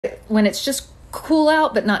when it's just cool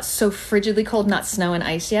out, but not so frigidly cold, not snow and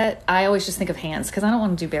ice yet, I always just think of hands because I don't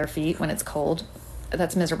want to do bare feet when it's cold.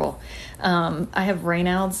 That's miserable. I have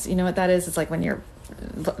Raynaud's. You know what that is? It's like when your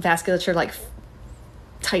vasculature like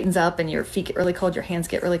tightens up and your feet get really cold, your hands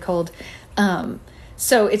get really cold.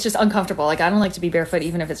 So it's just uncomfortable. Like I don't like to be barefoot,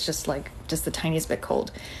 even if it's just the tiniest bit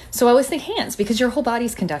cold. So I always think hands because your whole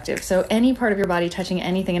body's conductive. So any part of your body touching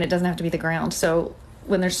anything, and it doesn't have to be the ground. So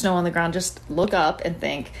when there's snow on the ground, just look up and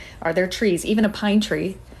think, are there trees? Even a pine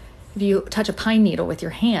tree, if you touch a pine needle with your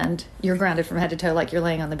hand, you're grounded from head to toe like you're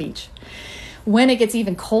laying on the beach. When it gets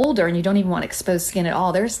even colder and you don't even want exposed skin at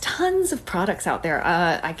all, there's tons of products out there.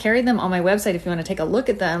 I carry them on my website if you want to take a look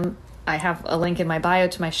at them. I have a link in my bio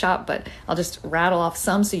to my shop, but I'll just rattle off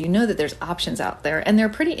some so you know that there's options out there. And they're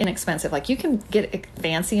pretty inexpensive. Like you can get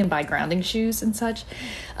fancy and buy grounding shoes and such.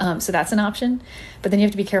 So that's an option. But then you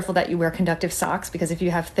have to be careful that you wear conductive socks, because if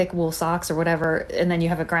you have thick wool socks or whatever, and then you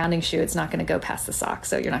have a grounding shoe, it's not going to go past the sock.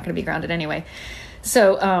 So you're not going to be grounded anyway.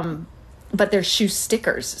 So, but there's shoe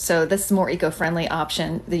stickers. So this is a more eco-friendly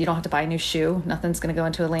option that you don't have to buy a new shoe. Nothing's going to go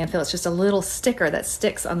into a landfill. It's just a little sticker that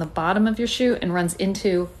sticks on the bottom of your shoe and runs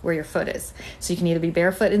into where your foot is. So you can either be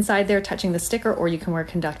barefoot inside there touching the sticker, or you can wear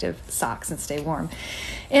conductive socks and stay warm.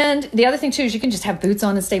 And the other thing too is you can just have boots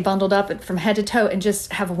on and stay bundled up from head to toe and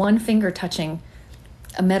just have one finger touching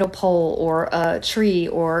a metal pole or a tree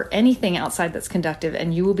or anything outside that's conductive,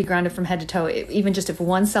 and you will be grounded from head to toe, even just if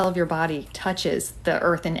one cell of your body touches the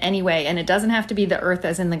earth in any way. And it doesn't have to be the earth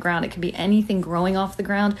as in the ground. It could be anything growing off the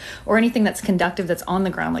ground or anything that's conductive that's on the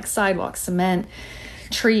ground, like sidewalks, cement,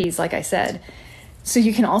 trees, like I said. So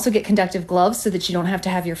you can also get conductive gloves so that you don't have to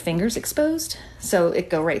have your fingers exposed, so it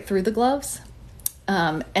go right through the gloves.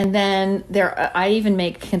 And then I even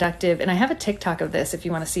make conductive, and I have a TikTok of this if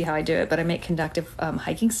you want to see how I do it, but I make conductive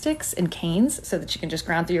hiking sticks and canes so that you can just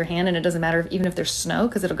ground through your hand, and it doesn't matter even if there's snow,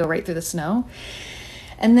 because it'll go right through the snow.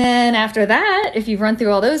 And then after that, if you've run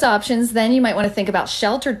through all those options, then you might want to think about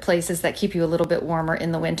sheltered places that keep you a little bit warmer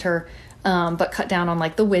in the winter, but cut down on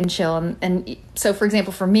like the wind chill. And so for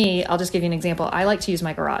example, for me, I'll just give you an example. I like to use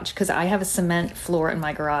my garage because I have a cement floor in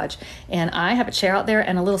my garage, and I have a chair out there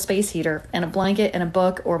and a little space heater and a blanket and a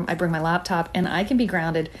book, or I bring my laptop, and I can be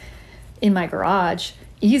grounded in my garage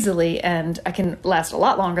easily, and I can last a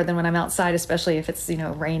lot longer than when I'm outside, especially if it's,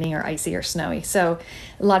 raining or icy or snowy. So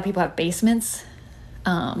a lot of people have basements,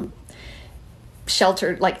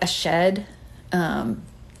 sheltered, like a shed,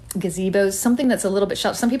 gazebos, something that's a little bit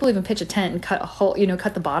sheltered. Some people even pitch a tent and cut a hole,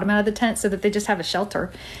 cut the bottom out of the tent so that they just have a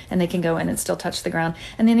shelter and they can go in and still touch the ground.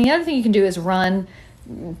 And then the other thing you can do is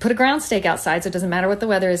put a ground stake outside, so it doesn't matter what the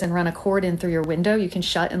weather is, and run a cord in through your window. You can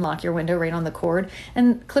shut and lock your window right on the cord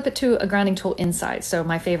and clip it to a grounding tool inside. So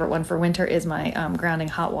my favorite one for winter is my grounding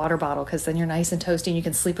hot water bottle, because then you're nice and toasty and you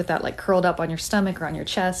can sleep with that like curled up on your stomach or on your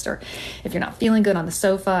chest, or if you're not feeling good, on the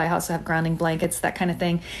sofa. I also have grounding blankets, that kind of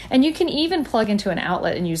thing. And you can even plug into an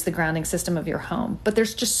outlet and use the grounding system of your home. But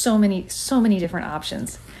there's just so many different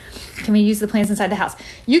options. Can we use the plants inside the house?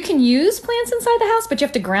 You can use plants inside the house, but you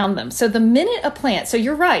have to ground them. So the minute a plant, so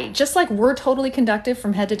you're right, just like we're totally conductive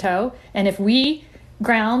from head to toe, and if we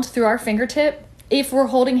ground through our fingertip, if we're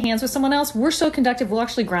holding hands with someone else, we're so conductive, we'll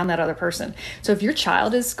actually ground that other person. So if your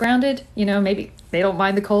child is grounded, maybe they don't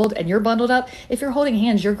mind the cold and you're bundled up. If you're holding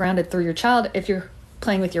hands, you're grounded through your child. If you're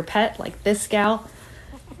playing with your pet, like this gal,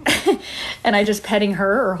 and I just petting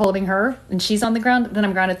her or holding her and she's on the ground, then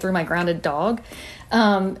I'm grounded through my grounded dog.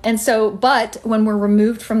 But when we're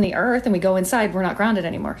removed from the earth and we go inside, we're not grounded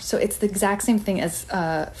anymore. So it's the exact same thing as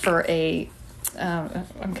I'm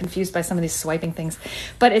confused by some of these swiping things,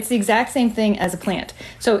 but it's the exact same thing as a plant.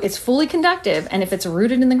 So it's fully conductive, and if it's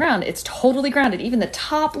rooted in the ground, it's totally grounded. Even the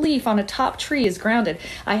top leaf on a top tree is grounded.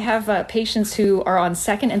 I have patients who are on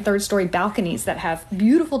second and third story balconies that have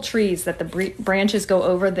beautiful trees that the branches go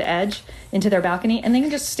over the edge into their balcony, and they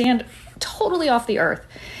can just stand totally off the earth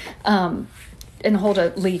and hold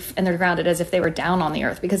a leaf, and they're grounded as if they were down on the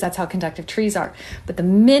earth, because that's how conductive trees are. But the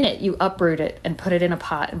minute you uproot it and put it in a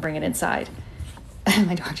pot and bring it inside,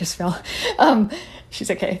 my dog just fell. She's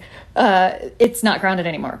okay. It's not grounded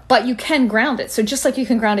anymore, but you can ground it. So just like you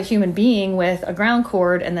can ground a human being with a ground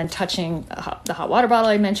cord and then touching the hot water bottle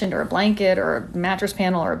I mentioned, or a blanket or a mattress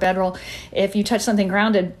panel or a bedroll, if you touch something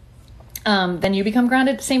grounded, then you become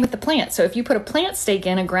grounded. Same with the plant. So if you put a plant stake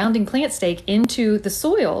in, a grounding plant stake, into the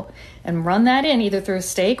soil and run that in either through a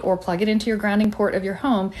stake or plug it into your grounding port of your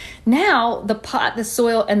home, now the pot, the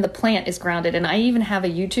soil, and the plant is grounded. And I even have a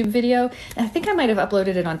YouTube video, and I think I might have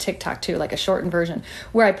uploaded it on TikTok too, like a shortened version,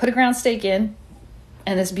 where I put a ground stake in,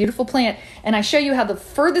 and this beautiful plant. And I show you how the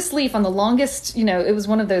furthest leaf on the longest, it was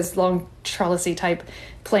one of those long trellisy type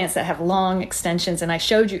plants that have long extensions. And I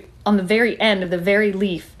showed you on the very end of the very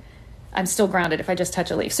leaf, I'm still grounded if I just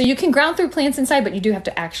touch a leaf. So you can ground through plants inside, but you do have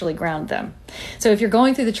to actually ground them. So if you're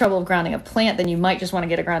going through the trouble of grounding a plant, then you might just want to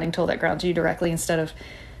get a grounding tool that grounds you directly instead of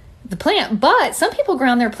the plant. But some people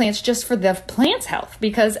ground their plants just for the plant's health,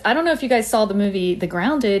 because I don't know if you guys saw the movie The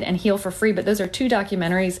Grounded and Heal for Free, but those are 2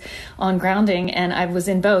 documentaries on grounding, and I was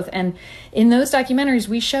in both. And in those documentaries,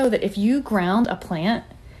 we show that if you ground a plant,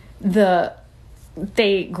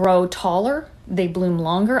 they grow taller, they bloom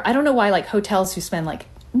longer. I don't know why, like, hotels who spend like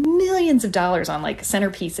millions of dollars on like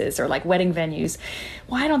centerpieces or like wedding venues,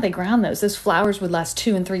 why don't they ground those? Those flowers would last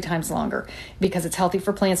 2 and 3 times longer, because it's healthy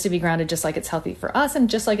for plants to be grounded, just like it's healthy for us, and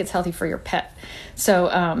just like it's healthy for your pet.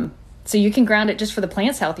 So so you can ground it just for the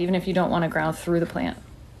plant's health, even if you don't want to ground through the plant.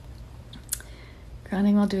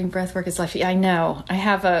 Grounding while doing breath work is life. I know. I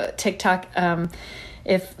have a TikTok,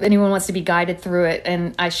 if anyone wants to be guided through it,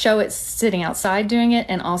 and I show it sitting outside doing it,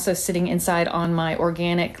 and also sitting inside on my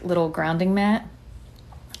organic little grounding mat.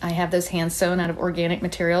 I have those hands sewn out of organic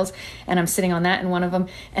materials, and I'm sitting on that in one of them.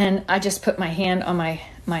 And I just put my hand on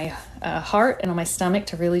my heart and on my stomach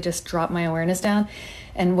to really just drop my awareness down.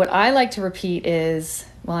 And what I like to repeat is,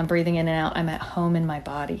 while I'm breathing in and out, I'm at home in my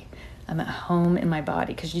body. I'm at home in my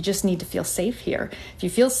body, because you just need to feel safe here. If you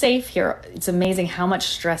feel safe here, it's amazing how much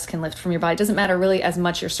stress can lift from your body. It doesn't matter really as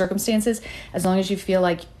much your circumstances, as long as you feel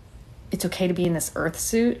like it's okay to be in this earth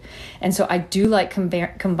suit. And so I do like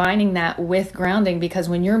combining that with grounding, because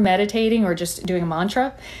when you're meditating or just doing a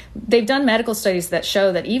mantra, they've done medical studies that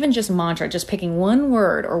show that even just mantra, just picking one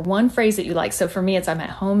word or one phrase that you like. So for me, it's I'm at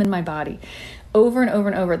home in my body, over and over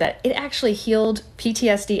and over, that it actually healed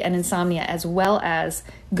PTSD and insomnia, as well as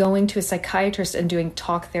going to a psychiatrist and doing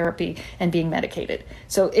talk therapy and being medicated.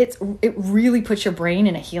 So it really puts your brain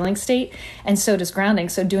in a healing state, and so does grounding.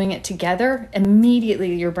 So doing it together,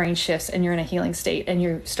 immediately your brain shifts and you're in a healing state and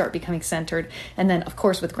you start becoming centered. And then of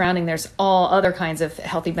course with grounding, there's all other kinds of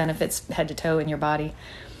healthy benefits head to toe in your body.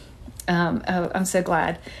 I'm so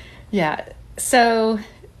glad. Yeah. So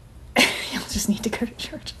you'll just need to go to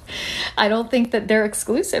church. I don't think that they're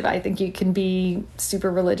exclusive. I think you can be super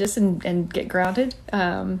religious and get grounded.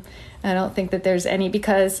 I don't think that there's any,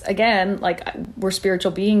 because again, like, we're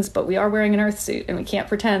spiritual beings, but we are wearing an earth suit, and we can't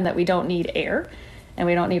pretend that we don't need air, and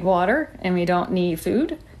we don't need water, and we don't need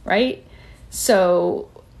food, right? So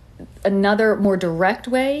another more direct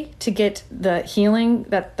way to get the healing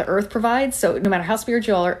that the earth provides. So no matter how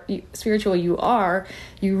spiritual you are,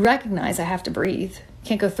 you recognize I have to breathe.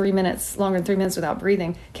 Can't go longer than 3 minutes without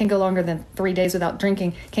breathing. Can't go longer than 3 days without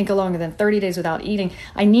drinking. Can't go longer than 30 days without eating.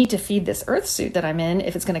 I need to feed this earth suit that I'm in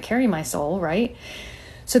if it's going to carry my soul, right?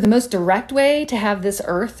 So the most direct way to have this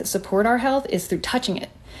earth support our health is through touching it.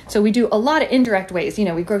 So we do a lot of indirect ways.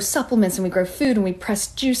 We grow supplements, and we grow food, and we press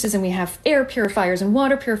juices, and we have air purifiers and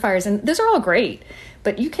water purifiers, and those are all great.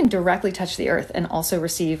 But you can directly touch the earth and also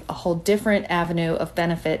receive a whole different avenue of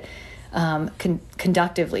benefit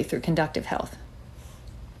conductively through conductive health.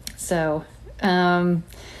 So I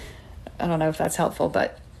don't know if that's helpful,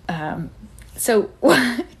 but so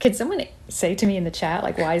can someone say to me in the chat,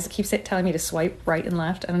 like, why does it keep telling me to swipe right and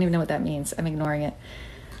left? I don't even know what that means. I'm ignoring it.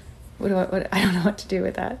 I don't know what to do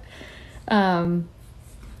with that.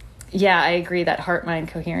 Yeah, I agree that heart-mind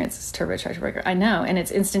coherence is turbocharger breaker. I know, and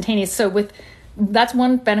it's instantaneous. So that's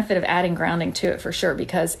one benefit of adding grounding to it for sure,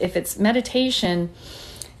 because if it's meditation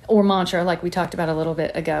or mantra, like we talked about a little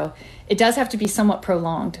bit ago, it does have to be somewhat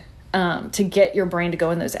prolonged to get your brain to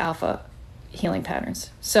go in those alpha healing patterns.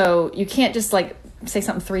 So you can't just like say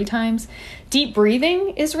something 3 times. Deep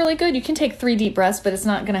breathing is really good. You can take 3 deep breaths, but it's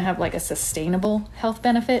not going to have like a sustainable health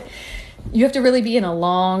benefit. You have to really be in a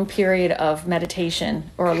long period of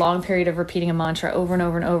meditation or a long period of repeating a mantra over and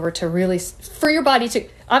over and over to really, for your body to,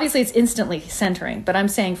 obviously it's instantly centering, but I'm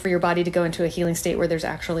saying for your body to go into a healing state where there's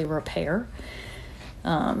actually repair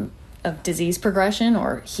of disease progression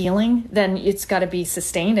or healing, then it's got to be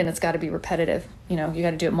sustained and it's got to be repetitive. You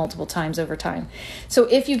got to do it multiple times over time. So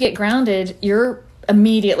if you get grounded, you're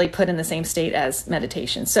immediately put in the same state as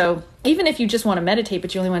meditation. So even if you just want to meditate,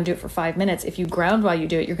 but you only want to do it for 5 minutes, if you ground while you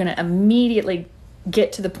do it, you're going to immediately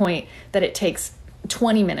get to the point that it takes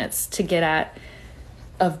 20 minutes to get at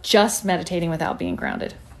of just meditating without being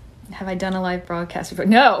grounded. Have I done a live broadcast before?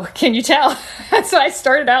 No. Can you tell? So I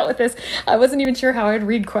started out with this. I wasn't even sure how I'd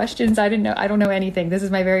read questions. I don't know anything. This is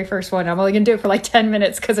my very first one. I'm only going to do it for like 10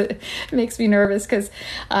 minutes because it makes me nervous, because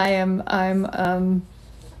I'm an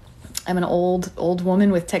old woman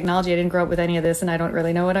with technology. I didn't grow up with any of this, and I don't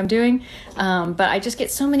really know what I'm doing. But I just get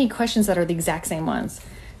so many questions that are the exact same ones.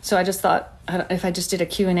 So I just thought if I just did a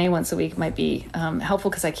Q&A once a week might be helpful,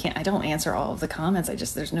 because I don't answer all of the comments.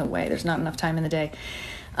 There's no way, there's not enough time in the day.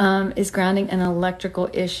 Is grounding an electrical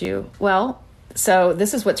issue? Well, so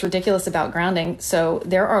this is what's ridiculous about grounding. So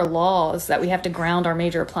there are laws that we have to ground our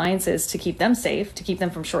major appliances to keep them safe, to keep them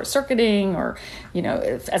from short circuiting, or,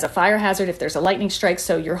 as a fire hazard, if there's a lightning strike.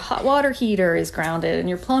 So your hot water heater is grounded, and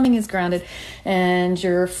your plumbing is grounded, and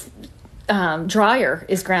your dryer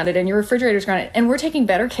is grounded, and your refrigerator is grounded. And we're taking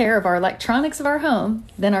better care of our electronics of our home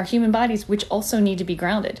than our human bodies, which also need to be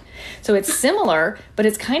grounded. So it's similar, but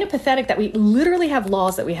it's kind of pathetic that we literally have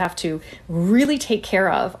laws that we have to really take care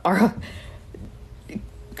of our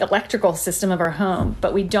electrical system of our home,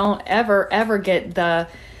 but we don't ever get the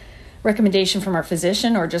recommendation from our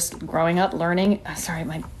physician, or just growing up learning. Sorry,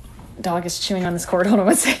 my dog is chewing on this cord. Hold on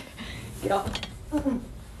one second. Get off.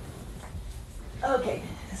 Okay.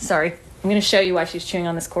 Sorry. I'm going to show you why she's chewing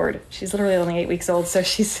on this cord. She's literally only 8 weeks old, so I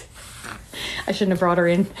shouldn't have brought her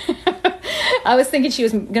in. I was thinking she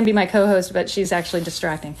was going to be my co-host, but she's actually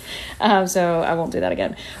distracting. So I won't do that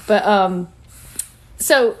again. But,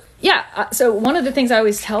 so one of the things I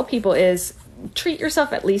always tell people is treat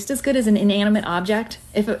yourself at least as good as an inanimate object.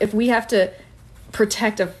 If we have to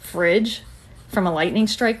protect a fridge from a lightning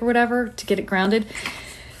strike or whatever to get it grounded,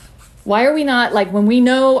 why are we not, like, when we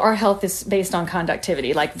know our health is based on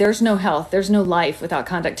conductivity, like there's no health, there's no life without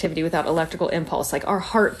conductivity, without electrical impulse, like our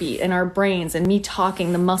heartbeat and our brains and me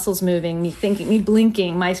talking, the muscles moving, me thinking, me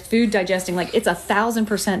blinking, my food digesting, like it's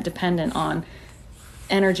 1,000% dependent on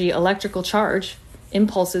energy, electrical charge,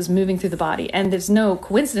 impulses moving through the body. And there's no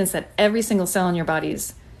coincidence that every single cell in your body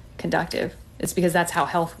is conductive. It's because that's how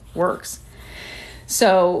health works.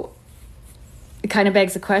 So it kind of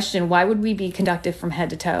begs the question, why would we be conductive from head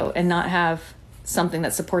to toe and not have something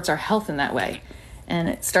that supports our health in that way? And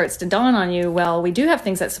it starts to dawn on you, well, we do have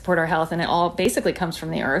things that support our health, and it all basically comes from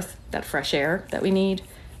the earth, that fresh air that we need,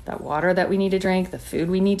 that water that we need to drink, the food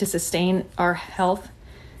we need to sustain our health.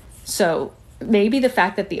 So maybe the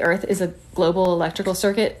fact that the earth is a global electrical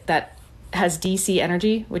circuit that has DC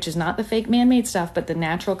energy, which is not the fake man-made stuff, but the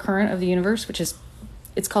natural current of the universe,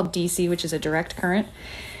 it's called DC, which is a direct current.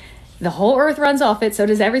 The whole earth runs off it. So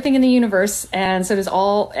does everything in the universe. And so does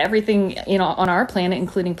everything, on our planet,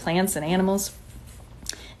 including plants and animals.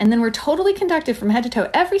 And then we're totally conductive from head to toe.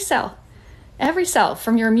 Every cell,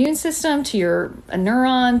 from your immune system to a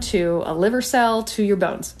neuron, to a liver cell, to your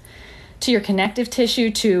bones, to your connective tissue,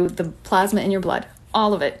 to the plasma in your blood,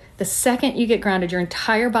 all of it. The second you get grounded, your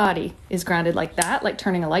entire body is grounded like that, like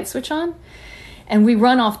turning a light switch on. And we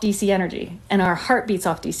run off DC energy, and our heart beats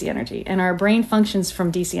off DC energy, and our brain functions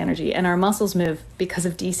from DC energy, and our muscles move because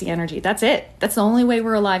of DC energy. That's it. That's the only way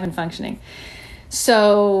we're alive and functioning.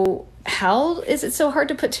 So how is it so hard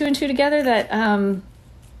to put two and two together that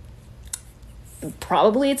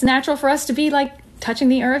probably it's natural for us to be like touching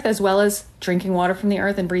the earth as well as drinking water from the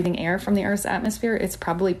earth and breathing air from the earth's atmosphere? It's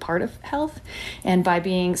probably part of health. And by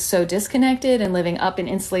being so disconnected and living up in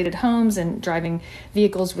insulated homes and driving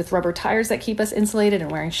vehicles with rubber tires that keep us insulated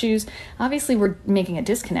and wearing shoes, obviously we're making a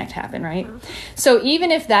disconnect happen, right? So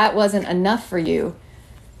even if that wasn't enough for you,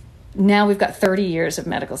 now we've got 30 years of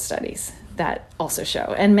medical studies that also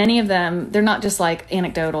show. And many of them, they're not just like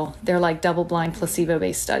anecdotal, they're like double-blind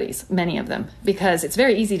placebo-based studies, many of them, because it's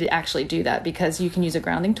very easy to actually do that, because you can use a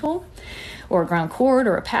grounding tool or a ground cord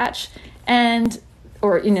or a patch,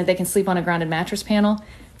 or they can sleep on a grounded mattress panel,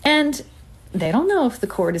 and they don't know if the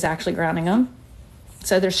cord is actually grounding them.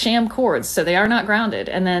 So there's sham cords, so they are not grounded.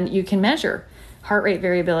 And then you can measure heart rate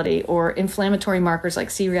variability or inflammatory markers like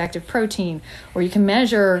C-reactive protein, or you can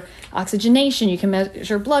measure oxygenation, you can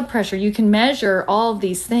measure blood pressure, you can measure all of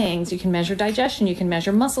these things. You can measure digestion, you can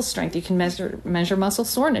measure muscle strength, you can measure muscle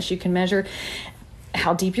soreness, you can measure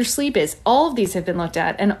how deep your sleep is. All of these have been looked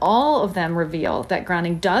at, and all of them reveal that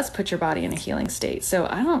grounding does put your body in a healing state. So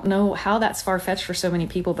I don't know how that's far-fetched for so many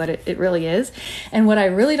people, but it really is. And what I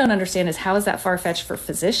really don't understand is how is that far-fetched for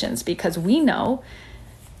physicians? Because we know,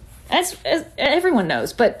 as everyone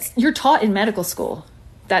knows, but you're taught in medical school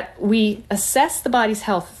that we assess the body's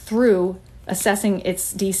health through assessing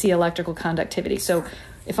its DC electrical conductivity. So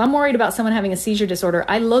if I'm worried about someone having a seizure disorder,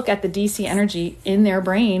 I look at the DC energy in their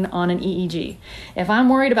brain on an EEG. If I'm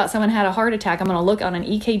worried about someone had a heart attack, I'm going to look on an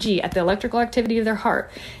EKG at the electrical activity of their heart.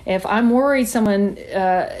 If I'm worried someone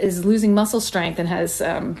is losing muscle strength and has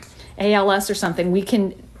ALS or something, we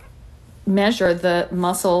can measure the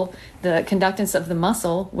conductance of the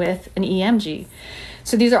muscle with an EMG.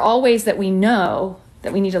 So these are all ways that we know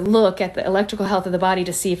that we need to look at the electrical health of the body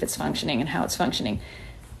to see if it's functioning and how it's functioning.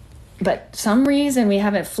 But some reason we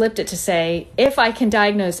haven't flipped it to say, if I can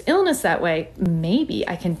diagnose illness that way, maybe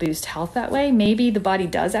I can boost health that way. Maybe the body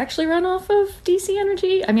does actually run off of DC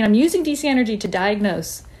energy. I mean, I'm using DC energy to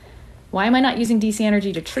diagnose. Why am I not using DC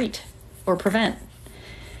energy to treat or prevent?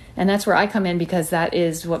 And that's where I come in, because that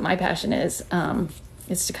is what my passion is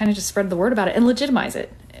to kind of just spread the word about it and legitimize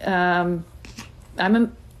it. I'm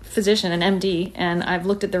a physician, an MD, and I've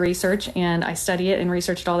looked at the research and I study it and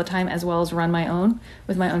research it all the time, as well as run my own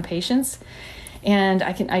with my own patients. And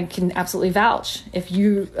I can absolutely vouch,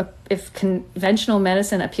 if conventional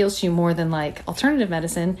medicine appeals to you more than like alternative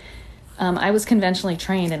medicine. I was conventionally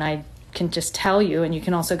trained, and I can just tell you, and you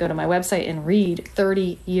can also go to my website and read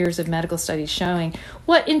 30 years of medical studies showing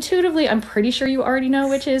what intuitively I'm pretty sure you already know,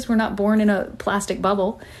 which is we're not born in a plastic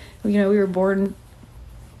bubble. We were born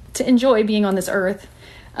to enjoy being on this earth.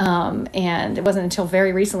 And it wasn't until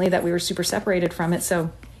very recently that we were super separated from it.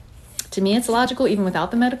 So to me, it's logical even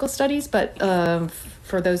without the medical studies. But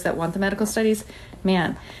for those that want the medical studies,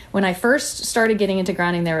 man, when I first started getting into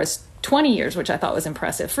grounding, there was 20 years, which I thought was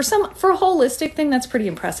impressive. For a holistic thing, that's pretty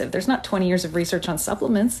impressive. There's not 20 years of research on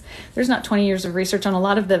supplements. There's not 20 years of research on a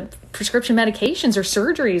lot of the prescription medications or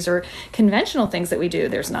surgeries or conventional things that we do.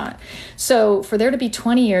 There's not. So for there to be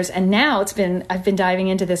 20 years, and now I've been diving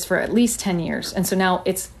into this for at least 10 years. And so now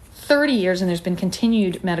it's 30 years, and there's been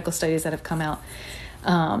continued medical studies that have come out.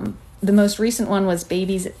 The most recent one was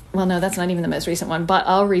babies. Well, no, that's not even the most recent one, but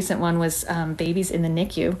a recent one was babies in the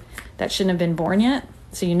NICU that shouldn't have been born yet.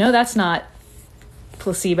 So that's not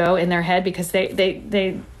placebo in their head, because they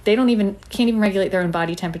can't even regulate their own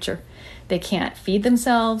body temperature. They can't feed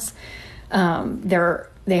themselves. They have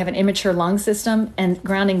an immature lung system, and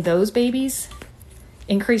grounding those babies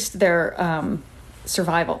increased their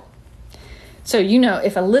survival. So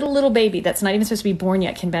if a little baby that's not even supposed to be born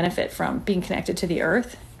yet can benefit from being connected to the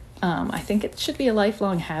earth, I think it should be a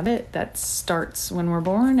lifelong habit that starts when we're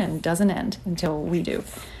born and doesn't end until we do.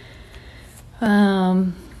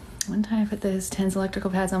 One time I put those TENS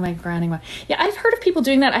electrical pads on my grounding one. Yeah, I've heard of people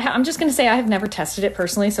doing that. I'm just going to say I have never tested it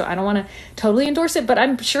personally, so I don't want to totally endorse it, but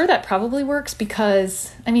I'm sure that probably works,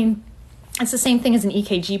 because, it's the same thing as an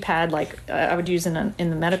EKG pad, like I would use in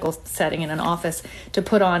the medical setting in an office to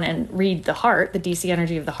put on and read the heart, the DC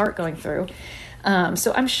energy of the heart going through.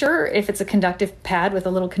 So I'm sure if it's a conductive pad with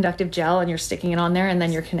a little conductive gel and you're sticking it on there and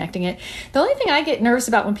then you're connecting it. The only thing I get nervous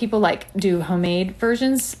about when people do homemade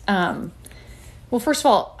versions, well, first of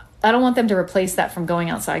all, I don't want them to replace that from going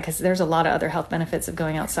outside, because there's a lot of other health benefits of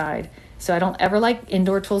going outside. So I don't ever like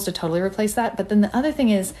indoor tools to totally replace that. But then the other thing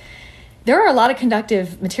is, there are a lot of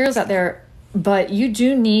conductive materials out there, but you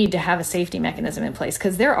do need to have a safety mechanism in place,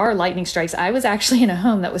 because there are lightning strikes. I was actually in a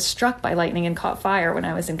home that was struck by lightning and caught fire when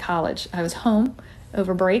I was in college. I was home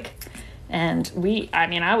over break, and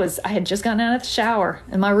I had just gotten out of the shower,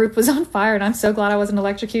 and my roof was on fire, and I'm so glad I wasn't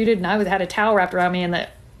electrocuted, and I had a towel wrapped around me, and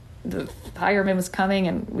the fireman was coming,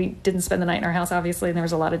 and we didn't spend the night in our house, obviously, and there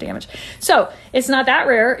was a lot of damage. So it's not that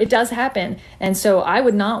rare. It does happen. And so I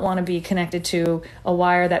would not want to be connected to a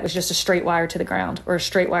wire that was just a straight wire to the ground or a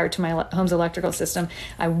straight wire to my home's electrical system.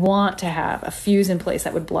 I want to have a fuse in place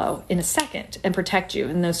that would blow in a second and protect you,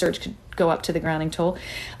 and no surge could go up to the grounding tool,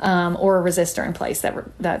 or a resistor in place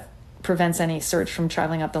that prevents any surge from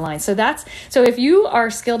traveling up the line. So if you are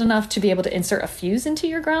skilled enough to be able to insert a fuse into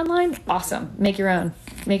your ground line, awesome. Make your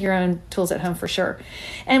own tools at home for sure.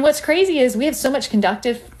 And what's crazy is we have so much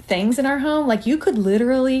conductive things in our home. Like, you could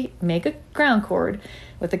literally make a ground cord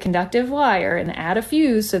with a conductive wire and add a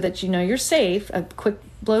fuse so that you're safe, a quick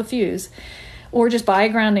blow fuse, or just buy a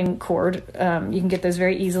grounding cord. You can get those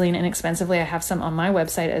very easily and inexpensively. I have some on my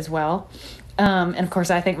website as well. And of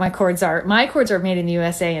course, I think my cords are made in the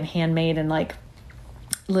USA and handmade and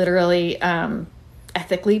literally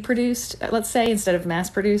ethically produced, let's say, instead of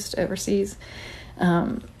mass produced overseas.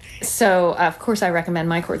 So of course I recommend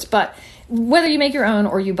my cords, but whether you make your own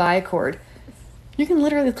or you buy a cord, you can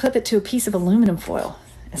literally clip it to a piece of aluminum foil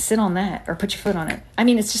and sit on that, or put your foot on it.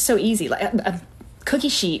 It's just so easy. Like a cookie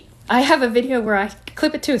sheet. I have a video where I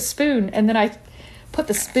clip it to a spoon, and then I put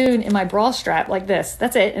the spoon in my bra strap like this.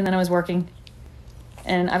 That's it. And then I was working.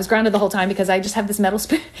 And I was grounded the whole time because I just have this metal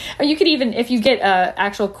spoon. Or you could even, if you get an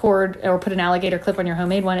actual cord or put an alligator clip on your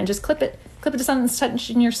homemade one and just clip it to something that's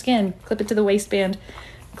touching your skin, clip it to the waistband,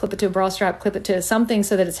 clip it to a bra strap, clip it to something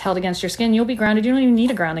so that it's held against your skin. You'll be grounded. You don't even need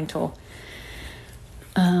a grounding tool.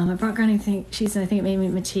 I brought grounding sheets, and I think it made me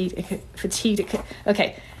fatigued.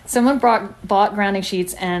 Okay, someone bought grounding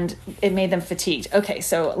sheets and it made them fatigued. Okay,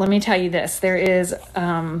 so let me tell you this. There is...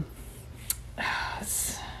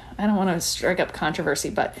 I don't want to strike up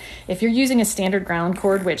controversy, but if you're using a standard ground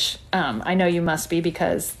cord, which I know you must be,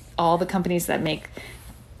 because all the companies that make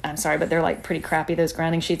I'm sorry, but they're like pretty crappy, those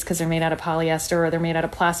grounding sheets, because they're made out of polyester or they're made out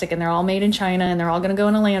of plastic, and they're all made in China, and they're all going to go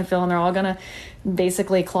in a landfill, and they're all going to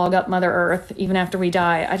basically clog up Mother Earth even after we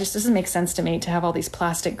die. It just doesn't make sense to me to have all these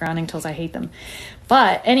plastic grounding tools. I hate them.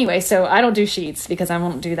 But anyway, so I don't do sheets because I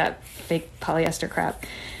won't do that fake polyester crap.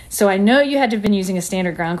 So I know you had to have been using a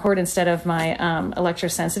standard ground cord instead of my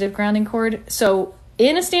electrosensitive grounding cord. So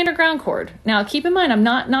in a standard ground cord, now keep in mind, I'm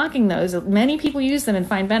not knocking those. Many people use them and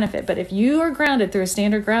find benefit. But if you are grounded through a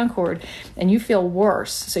standard ground cord and you feel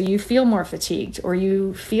worse, so you feel more fatigued, or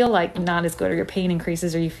you feel like not as good, or your pain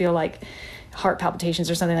increases, or you feel like heart palpitations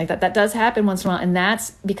or something like that, that does happen once in a while. And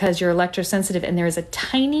that's because you're electrosensitive, and there is a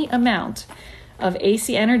tiny amount of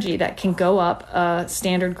AC energy that can go up a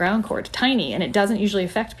standard ground cord, tiny, and it doesn't usually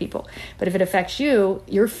affect people. But if it affects you,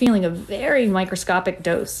 you're feeling a very microscopic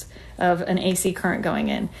dose of an AC current going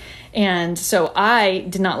in. And so I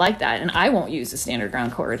did not like that, and I won't use a standard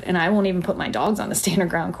ground cord, and I won't even put my dogs on a standard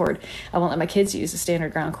ground cord. I won't let my kids use a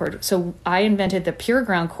standard ground cord. So I invented the pure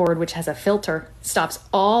ground cord, which has a filter, stops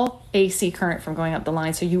all AC current from going up the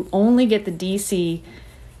line. So you only get the DC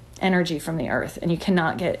energy from the earth, and you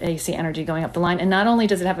cannot get AC energy going up the line. And not only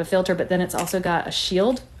does it have a filter, but then it's also got a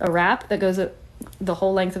shield, a wrap that goes the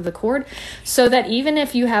whole length of the cord, so that even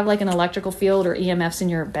if you have like an electrical field or EMFs in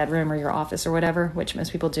your bedroom or your office or whatever, which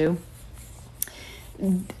most people do,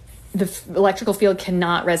 the electrical field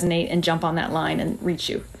cannot resonate and jump on that line and reach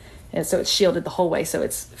you. And so it's shielded the whole way. So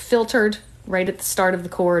it's filtered right at the start of the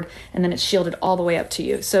cord, and then it's shielded all the way up to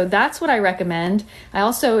you. So that's what I recommend. I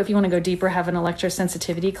also, if you want to go deeper, have an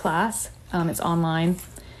electrosensitivity class. It's online.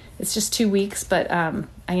 It's just 2 weeks, but I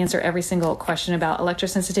answer every single question about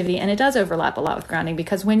electrosensitivity, and it does overlap a lot with grounding,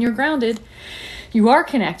 because when you're grounded, you are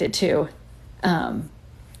connected to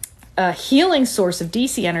a healing source of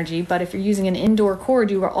DC energy, but if you're using an indoor cord,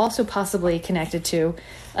 you are also possibly connected to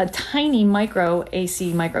a tiny micro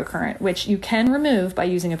AC microcurrent, which you can remove by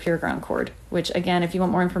using a pure ground cord, which again, if you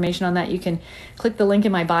want more information on that, you can click the link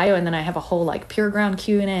in my bio, and then I have a whole like pure ground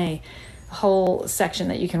Q&A, whole section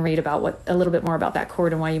that you can read about a little bit more about that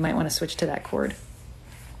cord and why you might want to switch to that cord.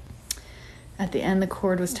 At the end, the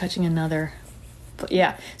cord was touching another, but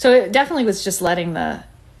yeah, so it definitely was just letting the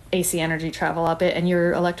AC energy travel up it, and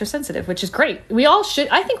you're electrosensitive, which is great. We all should.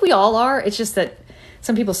 I think we all are. It's just that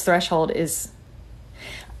some people's threshold is,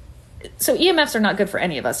 so EMFs are not good for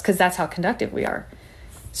any of us because that's how conductive we are.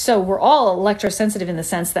 So we're all electrosensitive in the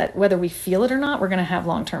sense that whether we feel it or not, we're going to have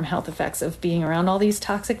long-term health effects of being around all these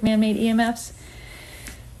toxic man-made EMFs.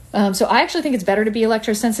 So I actually think it's better to be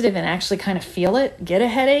electrosensitive and actually kind of feel it. Get a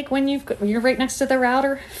headache when you're right next to the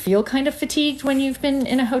router. Feel kind of fatigued when you've been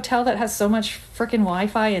in a hotel that has so much freaking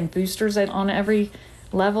Wi-Fi and boosters on every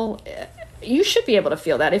level. You should be able to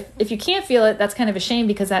feel that. If you can't feel it, that's kind of a shame,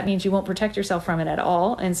 because that means you won't protect yourself from it at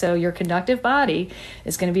all. And so your conductive body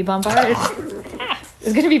is going to be bombarded.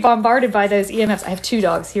 Is going to be bombarded by those EMFs. I have 2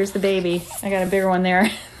 dogs. Here's the baby. I got a bigger one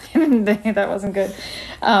there. That wasn't good.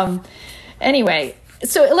 Anyway,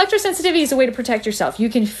 so electrosensitivity is a way to protect yourself. You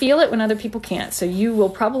can feel it when other people can't. So you will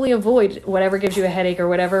probably avoid whatever gives you a headache or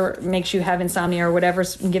whatever makes you have insomnia or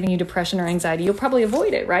whatever's giving you depression or anxiety. You'll probably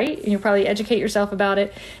avoid it, right? And you'll probably educate yourself about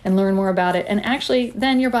it and learn more about it. And actually,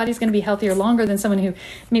 then your body's going to be healthier longer than someone who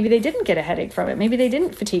maybe they didn't get a headache from it. Maybe they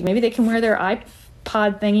didn't fatigue. Maybe they can wear their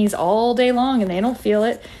iPod thingies all day long and they don't feel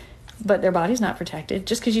it, but their body's not protected.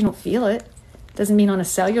 Just because you don't feel it doesn't mean on a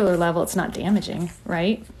cellular level it's not damaging,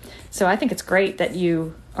 right? So I think it's great that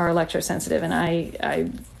you are electrosensitive, and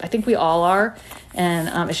I think we all are,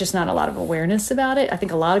 and it's just not a lot of awareness about it. I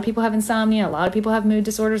think a lot of people have insomnia, a lot of people have mood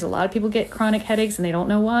disorders, a lot of people get chronic headaches and they don't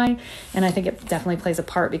know why, and I think it definitely plays a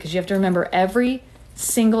part, because you have to remember every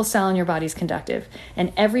single cell in your body is conductive,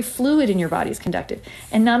 and every fluid in your body is conductive.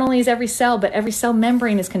 And not only is every cell, but every cell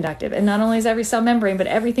membrane is conductive. And not only is every cell membrane, but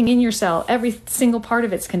everything in your cell, every single part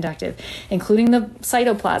of it's conductive, including the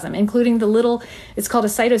cytoplasm, including the little, it's called a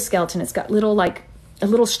cytoskeleton. It's got a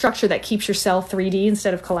little structure that keeps your cell 3D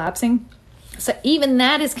instead of collapsing. So even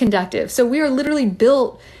that is conductive. So we are literally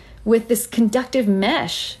built with this conductive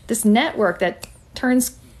mesh, this network that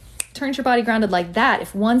turns your body grounded like that.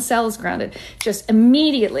 If one cell is grounded, just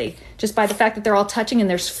immediately, just by the fact that they're all touching and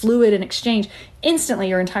there's fluid and exchange, instantly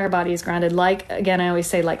your entire body is grounded. Like, again, I always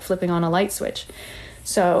say, like flipping on a light switch.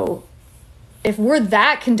 So if we're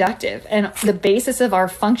that conductive, and the basis of our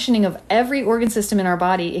functioning of every organ system in our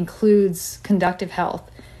body includes conductive health,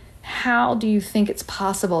 how do you think it's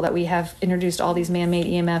possible that we have introduced all these man-made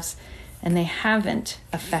EMFs and they haven't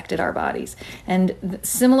affected our bodies? And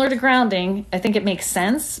similar to grounding, I think it makes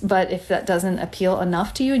sense, but if that doesn't appeal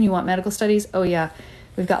enough to you and you want medical studies, oh yeah,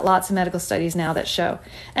 we've got lots of medical studies now that show.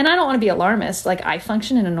 And I don't want to be alarmist, like I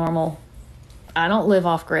function in a normal I don't live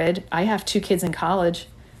off grid. I have 2 kids in college.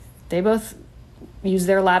 They both use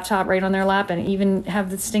their laptop right on their lap and even have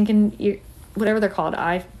the stinking, whatever they're called,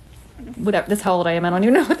 whatever, that's how old I am. I don't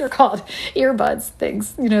even know what they're called. Earbuds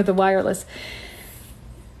things, the wireless.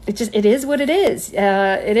 It is what it is.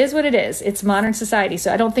 It is what it is. It's modern society.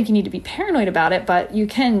 So I don't think you need to be paranoid about it, but you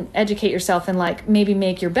can educate yourself and like maybe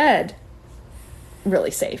make your bed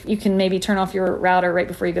really safe. You can maybe turn off your router right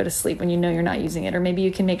before you go to sleep when you know you're not using it. Or maybe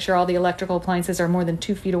you can make sure all the electrical appliances are more than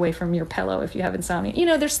 2 feet away from your pillow if you have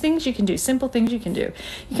insomnia. There's things you can do, simple things you can do.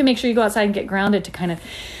 You can make sure you go outside and get grounded to kind of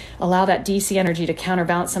allow that DC energy to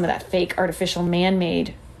counterbalance some of that fake, artificial,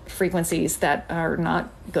 man-made frequencies that are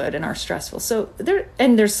not good and are stressful. So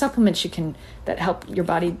there's supplements that help your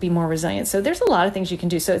body be more resilient. So there's a lot of things you can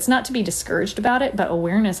do. So it's not to be discouraged about it, but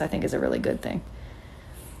awareness I think is a really good thing.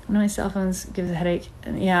 One of my cell phones gives a headache.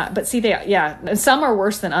 But see, some are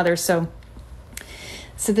worse than others. So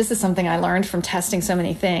this is something I learned from testing so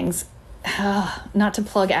many things. Not to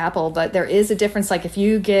plug Apple, but there is a difference. Like if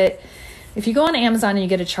you go on Amazon and you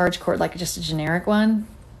get a charge cord, like just a generic one,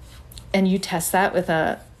 and you test that with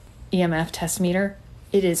a EMF test meter,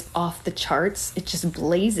 it is off the charts. It just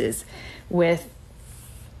blazes with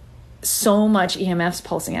so much EMFs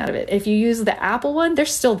pulsing out of it. If you use the Apple one, they're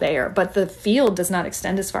still there, but the field does not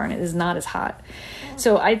extend as far and it is not as hot.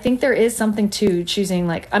 So I think there is something to choosing,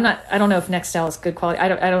 like, I don't know if Nextel is good quality.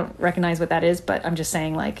 I don't recognize what that is, but I'm just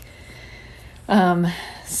saying, like,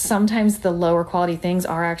 sometimes the lower quality things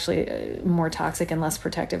are actually more toxic and less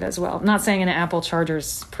protective as well. I'm not saying an Apple charger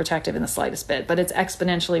is protective in the slightest bit, but it's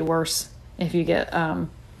exponentially worse if you get,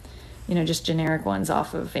 just generic ones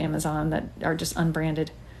off of Amazon that are just unbranded.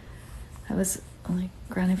 I was only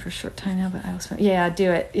grounding for a short time now, but I was,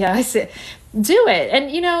 do it. Yeah, I see. Do it.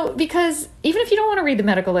 And, because even if you don't want to read the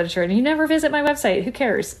medical literature and you never visit my website, who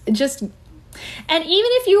cares? And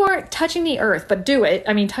even if you aren't touching the earth, but do it,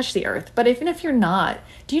 touch the earth. But even if you're not,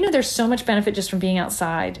 do you know there's so much benefit just from being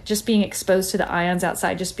outside, just being exposed to the ions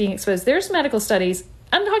outside, just being exposed. There's medical studies.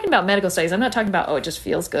 I'm talking about medical studies. I'm not talking about, it just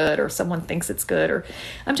feels good or someone thinks it's good. Or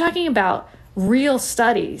I'm talking about real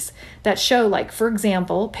studies that show, like, for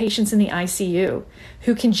example, patients in the ICU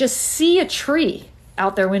who can just see a tree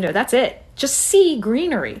out their window. That's it. Just see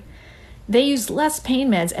greenery. They use less pain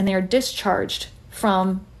meds and they are discharged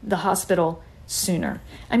from the hospital sooner.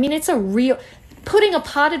 It's a real, putting a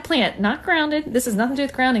potted plant, not grounded. This has nothing to do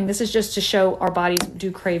with grounding. This is just to show our bodies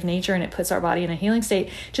do crave nature and it puts our body in a healing state.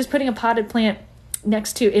 Just putting a potted plant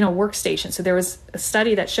next to in a workstation. So there was a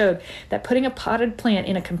study that showed that putting a potted plant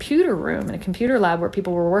in a computer room, in a computer lab where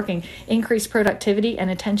people were working, increased productivity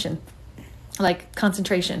and attention, like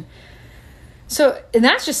concentration. So, and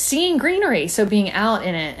that's just seeing greenery. So being out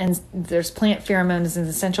in it, and there's plant pheromones and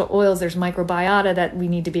essential oils. There's microbiota that we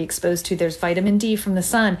need to be exposed to. There's vitamin D from the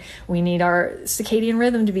sun. We need our circadian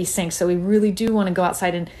rhythm to be synced. So we really do want to go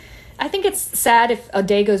outside. And I think it's sad if a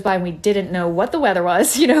day goes by and we didn't know what the weather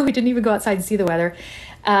was. We didn't even go outside and see the weather.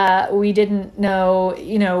 We didn't know,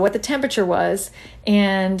 what the temperature was,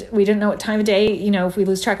 and we didn't know what time of day, if we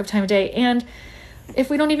lose track of time of day. And if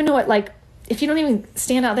we don't even know if you don't even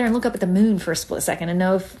stand out there and look up at the moon for a split second and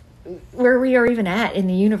know where we are even at in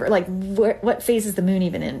the universe, like what phase is the moon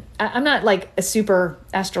even in? I'm not like a super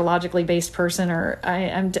astrologically based person, or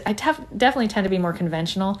I definitely tend to be more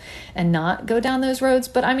conventional and not go down those roads.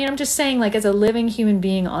 But I'm just saying, like, as a living human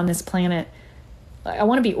being on this planet, I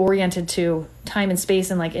want to be oriented to time and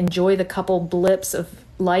space and like enjoy the couple blips of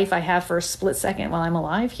life I have for a split second while I'm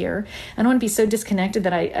alive here. I don't want to be so disconnected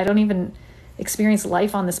that I don't even experience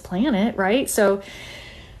life on this planet, right? So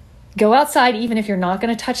go outside, even if you're not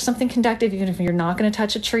going to touch something conductive, even if you're not going to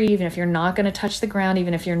touch a tree, even if you're not going to touch the ground,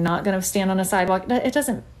 even if you're not going to stand on a sidewalk. It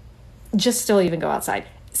doesn't, just still even go outside.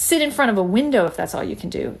 Sit in front of a window if that's all you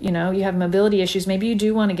can do. You have mobility issues. Maybe you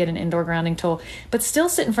do want to get an indoor grounding tool, but still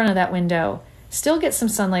sit in front of that window. Still get some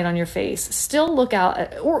sunlight on your face. Still look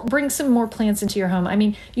out, or bring some more plants into your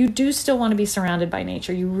home. You do still want to be surrounded by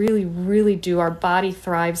nature. You really, really do. Our body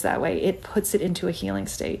thrives that way. It puts it into a healing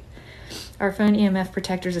state. Our phone EMF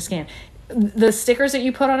protector is a scam. The stickers that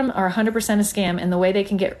you put on them are 100% a scam, and the way they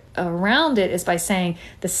can get around it is by saying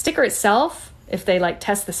the sticker itself, if they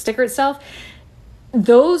test the sticker itself,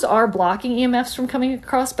 those are blocking EMFs from coming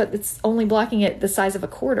across, but it's only blocking it the size of a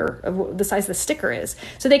quarter of the size the sticker is.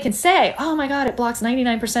 So they can say, oh my God, it blocks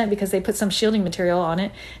 99% because they put some shielding material on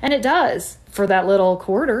it. And it does for that little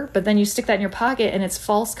quarter, but then you stick that in your pocket and it's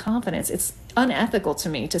false confidence. It's unethical to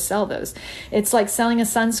me to sell those. It's like selling a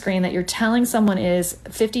sunscreen that you're telling someone is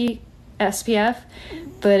 50 SPF,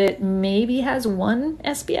 but it maybe has one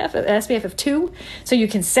SPF, an SPF of 2. So you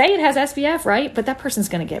can say it has SPF, right? But that person's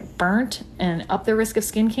going to get burnt and up their risk of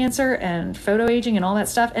skin cancer and photo aging and all that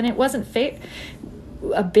stuff. And it wasn't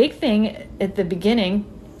a big thing at the beginning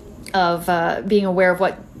of being aware of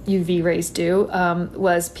what UV rays do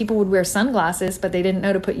was people would wear sunglasses, but they didn't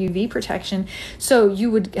know to put UV protection. So you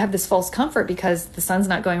would have this false comfort because the sun's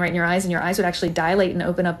not going right in your eyes, and your eyes would actually dilate and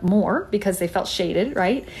open up more because they felt shaded,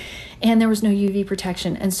 right? And there was no UV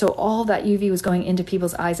protection. And so all that UV was going into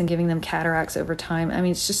people's eyes and giving them cataracts over time. I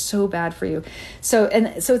mean, it's just so bad for you. So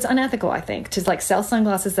it's unethical, I think, to like sell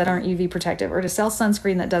sunglasses that aren't UV protective or to sell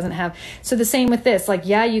sunscreen that doesn't have. So the same with this, like,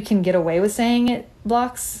 yeah, you can get away with saying it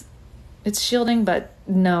blocks, it's shielding, but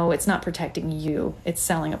no, it's not protecting you. It's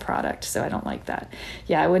selling a product. So I don't like that.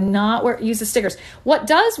 Yeah, I would not use the stickers. What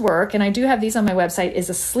does work, and I do have these on my website, is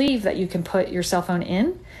a sleeve that you can put your cell phone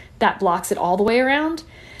in that blocks it all the way around.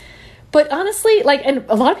 But honestly, like, and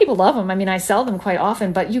a lot of people love them. I mean, I sell them quite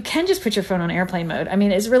often, but you can just put your phone on airplane mode. I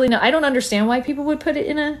mean, it's really I don't understand why people would put it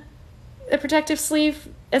in a protective sleeve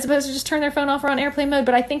as opposed to just turn their phone off or on airplane mode.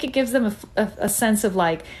 But I think it gives them a sense of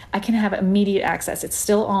like, I can have immediate access. It's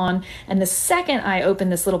still on. And the second I open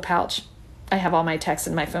this little pouch, I have all my texts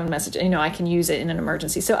and my phone message. I can use it in an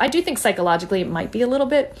emergency. So I do think psychologically it might be a little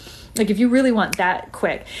bit like if you really want that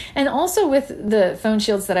quick. And also with the phone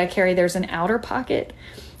shields that I carry, there's an outer pocket.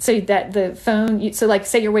 So that the phone, so like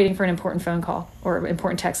say you're waiting for an important phone call or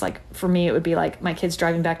important text, like for me, it would be like my kids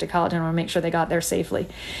driving back to college and I want to make sure they got there safely.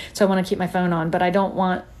 So I want to keep my phone on, but I don't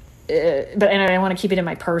want, and I want to keep it in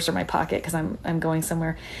my purse or my pocket because I'm going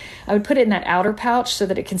somewhere. I would put it in that outer pouch so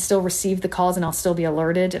that it can still receive the calls and I'll still be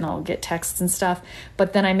alerted and I'll get texts and stuff.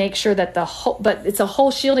 But then I make sure that but it's a whole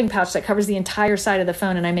shielding pouch that covers the entire side of the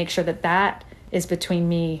phone. And I make sure that that is between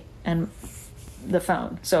me and the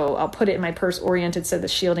phone. So I'll put it in my purse oriented so the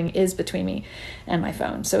shielding is between me and my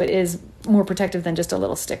phone. So it is more protective than just a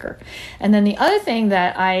little sticker. And then the other thing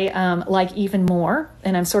that I like even more,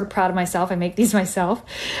 and I'm sort of proud of myself, I make these myself,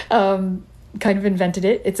 kind of invented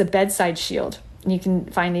it. It's a bedside shield. You can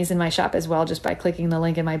find these in my shop as well just by clicking the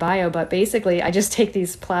link in my bio. But basically I just take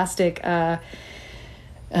these plastic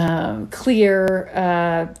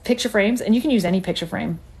clear picture frames, and you can use any picture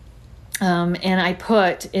frame. And I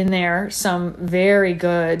put in there some very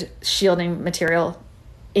good shielding material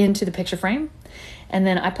into the picture frame. And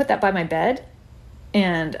then I put that by my bed.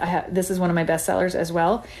 And this is one of my best sellers as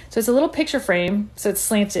well. So it's a little picture frame. So it's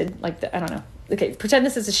slanted like I don't know. Okay, pretend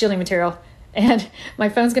this is a shielding material. And my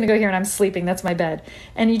phone's going to go here and I'm sleeping. That's my bed.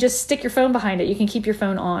 And you just stick your phone behind it. You can keep your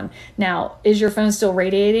phone on. Now, is your phone still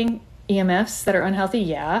radiating EMFs that are unhealthy?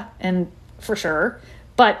 Yeah, and for sure.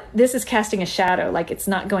 But this is casting a shadow, like it's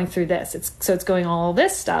not going through this. It's going all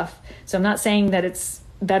this stuff. So I'm not saying that it's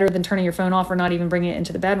better than turning your phone off or not even bringing it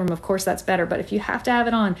into the bedroom. Of course, that's better. But if you have to have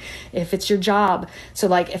it on, if it's your job, so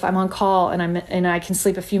like if I'm on call and I can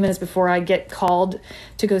sleep a few minutes before I get called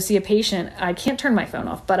to go see a patient, I can't turn my phone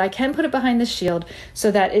off, but I can put it behind this shield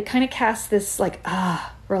so that it kind of casts this like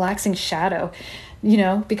relaxing shadow,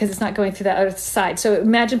 because it's not going through that other side. So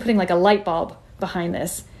imagine putting like a light bulb behind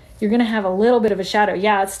this. You're going to have a little bit of a shadow.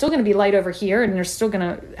 Yeah, it's still going to be light over here and you're still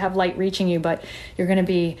going to have light reaching you, but you're going to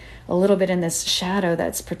be a little bit in this shadow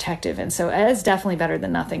that's protective. And so it is definitely better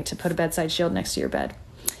than nothing to put a bedside shield next to your bed.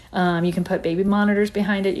 You can put baby monitors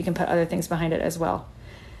behind it. You can put other things behind it as well.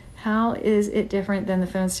 How is it different than the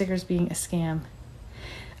phone stickers being a scam?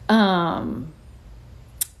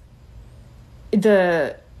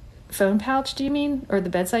 The phone pouch, do you mean? Or the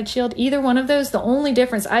bedside shield? Either one of those. The only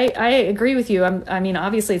difference, I agree with you. I mean,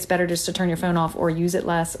 obviously it's better just to turn your phone off or use it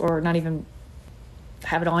less or not even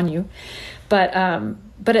have it on you. But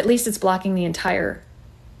at least it's blocking the entire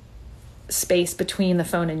space between the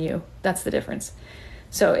phone and you. That's the difference.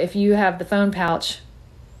 So if you have the phone pouch,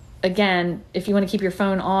 again, if you want to keep your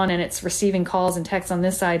phone on and it's receiving calls and texts on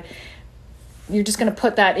this side, you're just going to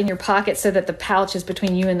put that in your pocket so that the pouch is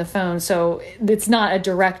between you and the phone. So it's not a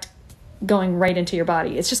direct going right into your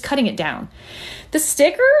body. It's just cutting it down. The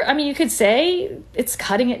sticker, I mean, you could say it's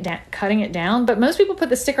cutting it down, but most people put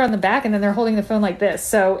the sticker on the back and then they're holding the phone like this.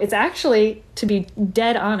 So it's actually, to be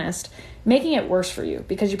dead honest, making it worse for you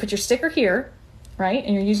because you put your sticker here, right?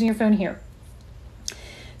 And you're using your phone here.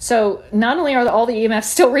 So not only are all the EMFs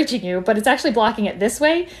still reaching you, but it's actually blocking it this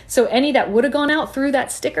way. So any that would have gone out through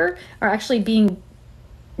that sticker are actually being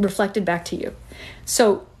reflected back to you.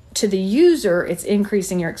 So to the user, it's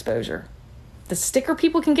increasing your exposure. The sticker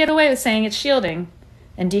people can get away with saying it's shielding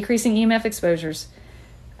and decreasing EMF exposures,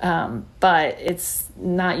 but it's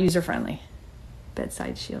not user-friendly.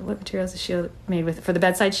 Bedside shield. What material is the shield made with? For the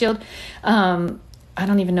bedside shield, I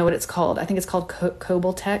don't even know what it's called. I think it's called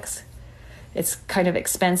Cobaltex. It's kind of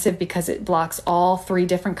expensive because it blocks all 3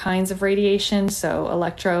 different kinds of radiation. So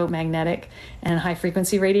electromagnetic and high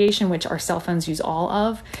frequency radiation, which our cell phones use all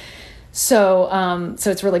of. So,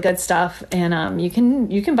 so it's really good stuff. And, you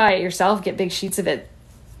can buy it yourself, get big sheets of it.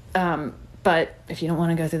 But if you don't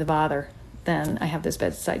want to go through the bother, then I have those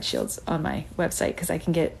bedside shields on my website, because I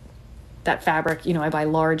can get that fabric, I buy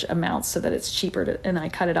large amounts so that it's cheaper and I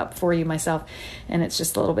cut it up for you myself. And it's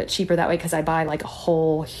just a little bit cheaper that way, because I buy like a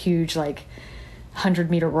whole huge, like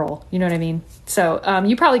 100-meter roll. You know what I mean? So,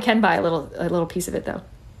 you probably can buy a little piece of it though.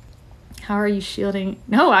 How are you shielding?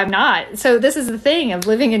 No, I'm not. So this is the thing of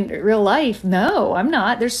living in real life. No, I'm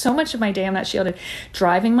not. There's so much of my day I'm not shielded.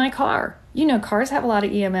 Driving my car. Cars have a lot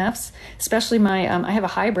of EMFs, especially I have a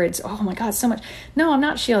hybrid. So, oh my God, so much. No, I'm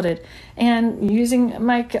not shielded. And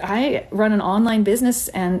I run an online business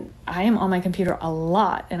and I am on my computer a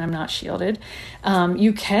lot and I'm not shielded.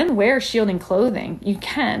 You can wear shielding clothing.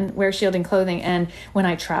 And when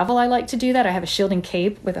I travel, I like to do that. I have a shielding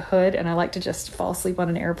cape with a hood and I like to just fall asleep on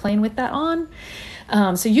an airplane with that on.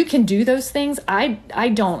 So you can do those things. I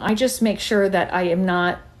don't. I just make sure that I am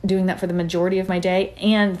not doing that for the majority of my day,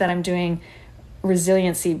 and that I'm doing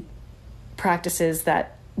resiliency practices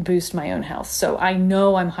that boost my own health. So I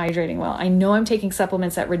know I'm hydrating well. I know I'm taking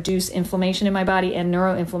supplements that reduce inflammation in my body and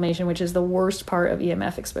neuroinflammation, which is the worst part of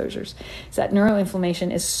EMF exposures. Is that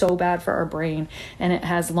neuroinflammation is so bad for our brain and it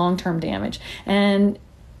has long-term damage. And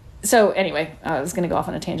so anyway, I was going to go off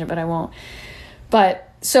on a tangent, but I won't.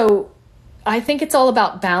 But so I think it's all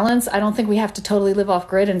about balance. I don't think we have to totally live off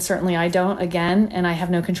grid, and certainly I don't, again, and I have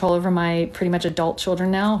no control over my pretty much adult children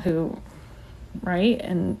now right?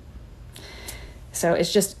 And so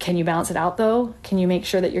it's just, can you balance it out though? Can you make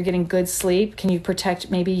sure that you're getting good sleep? Can you protect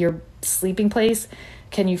maybe your sleeping place?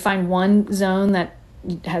 Can you find one zone that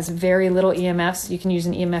has very little EMFs? You can use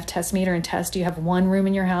an EMF test meter and test. Do you have one room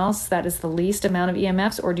in your house that is the least amount of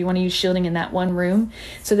EMFs, or do you want to use shielding in that one room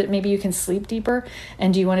so that maybe you can sleep deeper?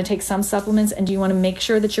 And do you want to take some supplements? And do you want to make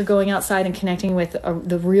sure that you're going outside and connecting with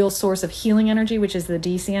the real source of healing energy, which is the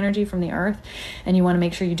DC energy from the earth? And you want to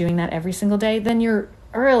make sure you're doing that every single day? Then you're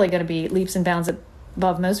really going to be leaps and bounds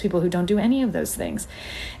above most people who don't do any of those things.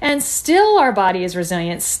 And still our body is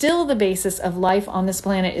resilient. Still the basis of life on this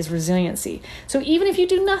planet is resiliency. So even if you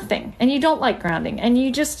do nothing and you don't like grounding and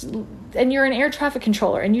you're an air traffic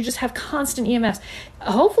controller and you just have constant EMFs,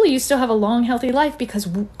 hopefully you still have a long, healthy life, because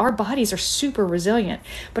our bodies are super resilient.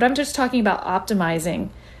 But I'm just talking about optimizing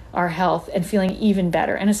our health and feeling even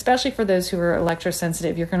better. And especially for those who are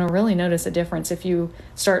electrosensitive, you're going to really notice a difference if you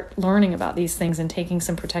start learning about these things and taking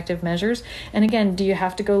some protective measures. And again, do you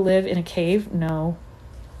have to go live in a cave? No,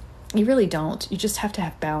 you really don't. You just have to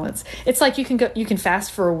have balance. It's like you can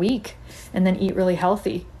fast for a week and then eat really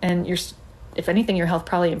healthy, and if anything, your health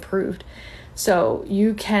probably improved. So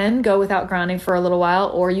you can go without grounding for a little while,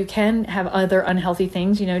 or you can have other unhealthy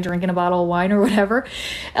things, drinking a bottle of wine or whatever,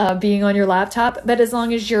 being on your laptop. But as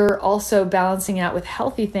long as you're also balancing out with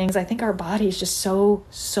healthy things, I think our body is just so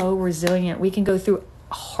resilient. We can go through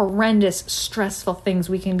horrendous, stressful things.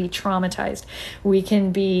 We can be traumatized. We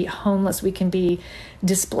can be homeless. We can be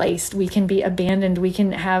displaced. We can be abandoned. We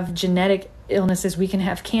can have genetic illnesses. We can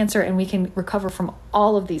have cancer, and we can recover from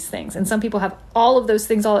all of these things. And some people have all of those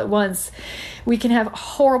things all at once. We can have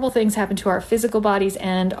horrible things happen to our physical bodies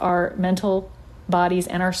and our mental bodies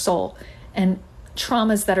and our soul, and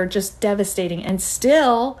traumas that are just devastating, and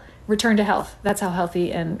still return to health. That's how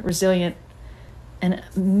healthy and resilient and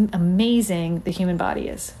amazing the human body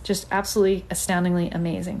is. Just absolutely astoundingly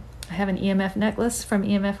amazing. I have an EMF necklace from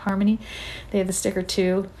EMF Harmony. They have the sticker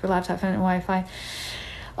too for laptop phone and Wi-Fi.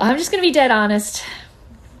 I'm just going to be dead honest.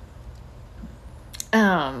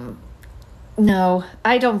 No,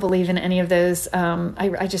 I don't believe in any of those.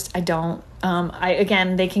 I don't.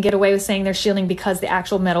 Again, they can get away with saying they're shielding because the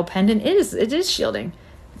actual metal pendant it is shielding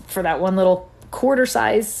for that one little quarter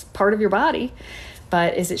size part of your body.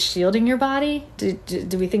 But is it shielding your body?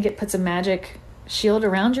 Do we think it puts a magic shield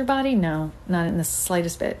around your body? No, not in the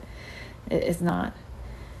slightest bit. It's not.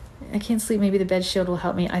 I can't sleep. Maybe the bed shield will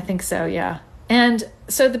help me. I think so, yeah. And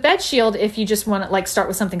so the bed shield, if you just want to start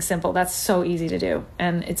with something simple, that's so easy to do,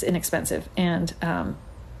 and it's inexpensive and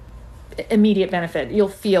immediate benefit. You'll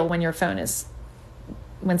feel when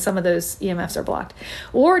when some of those EMFs are blocked.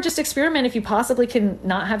 Or just experiment if you possibly can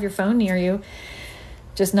not have your phone near you,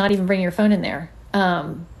 just not even bring your phone in there.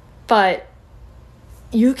 But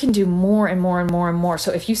you can do more and more and more and more.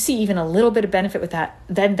 So if you see even a little bit of benefit with that,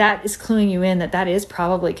 then that is cluing you in that is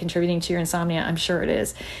probably contributing to your insomnia. I'm sure it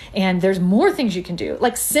is. And there's more things you can do,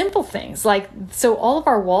 like simple things. Like, so all of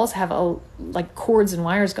our walls have like cords and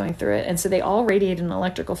wires going through it. And so they all radiate an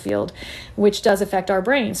electrical field, which does affect our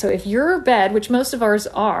brain. So if your bed, which most of ours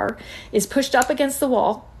are, is pushed up against the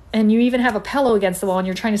wall, and you even have a pillow against the wall and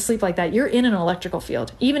you're trying to sleep like that, you're in an electrical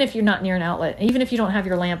field, even if you're not near an outlet, even if you don't have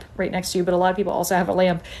your lamp right next to you. But a lot of people also have a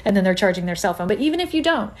lamp and then they're charging their cell phone. But even if you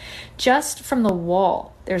don't, just from the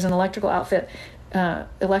wall, there's an electrical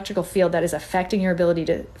field that is affecting your ability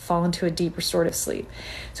to fall into a deep restorative sleep.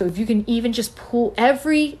 So if you can even just pull,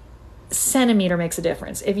 every centimeter makes a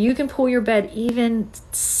difference. If you can pull your bed even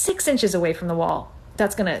 6 inches away from the wall,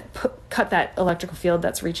 that's going to cut that electrical field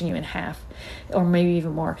that's reaching you in half or maybe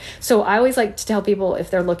even more. So I always like to tell people, if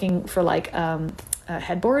they're looking for like a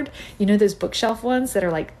headboard, you know, those bookshelf ones that are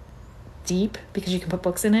like deep because you can put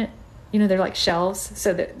books in it, you know, they're like shelves.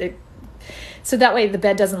 So that way the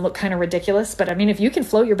bed doesn't look kind of ridiculous. But I mean, if you can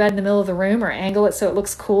float your bed in the middle of the room or angle it so it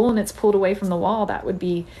looks cool and it's pulled away from the wall, that would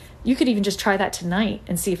be, you could even just try that tonight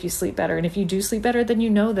and see if you sleep better. And if you do sleep better, then you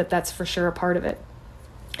know that that's for sure a part of it.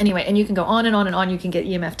 Anyway, and you can go on and on and on. You can get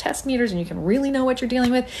EMF test meters and you can really know what you're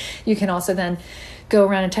dealing with. You can also then go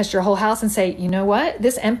around and test your whole house and say, you know what?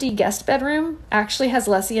 This empty guest bedroom actually has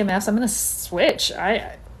less EMFs. I'm going to switch.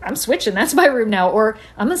 I'm switching. That's my room now. Or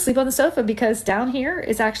I'm going to sleep on the sofa because down here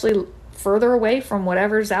is actually further away from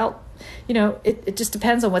whatever's out. You know, it just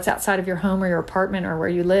depends on what's outside of your home or your apartment or where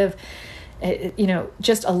you live. You know,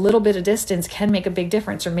 just a little bit of distance can make a big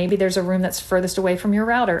difference. Or maybe there's a room that's furthest away from your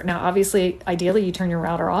router. Now, obviously, ideally, you turn your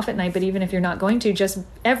router off at night, but even if you're not going to, just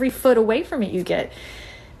every foot away from it you get,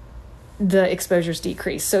 the exposures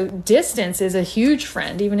decrease. So distance is a huge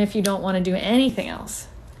friend, even if you don't want to do anything else.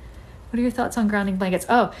 What are your thoughts on grounding blankets?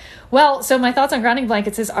 Oh, well, so my thoughts on grounding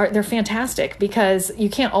blankets they're fantastic because you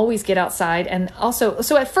can't always get outside. And also,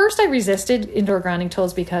 so at first I resisted indoor grounding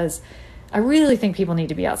tools because I really think people need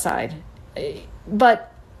to be outside.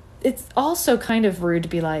 But it's also kind of rude to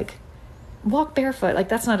be like, walk barefoot. Like,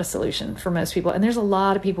 that's not a solution for most people. And there's a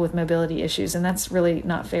lot of people with mobility issues, and that's really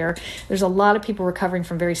not fair. There's a lot of people recovering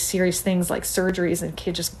from very serious things like surgeries and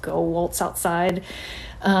can just go waltz outside.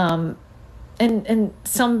 And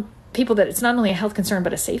some people that it's not only a health concern,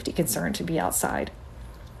 but a safety concern to be outside.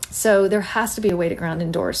 So there has to be a way to ground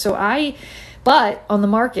indoors. But on the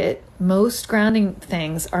market, most grounding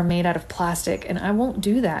things are made out of plastic, and I won't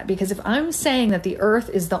do that because if I'm saying that the earth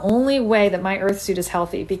is the only way that my earth suit is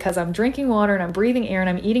healthy because I'm drinking water and I'm breathing air and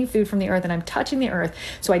I'm eating food from the earth and I'm touching the earth,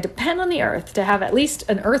 so I depend on the earth to have at least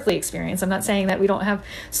an earthly experience. I'm not saying that we don't have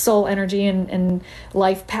soul energy and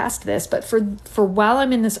life past this, but for while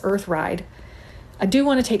I'm in this earth ride, I do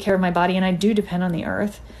want to take care of my body and I do depend on the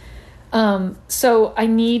earth. So I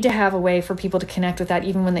need to have a way for people to connect with that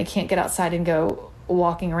even when they can't get outside and go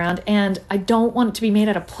walking around. And I don't want it to be made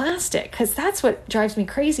out of plastic because that's what drives me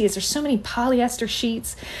crazy is there's so many polyester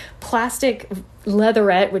sheets, plastic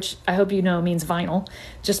leatherette, which I hope you know means vinyl,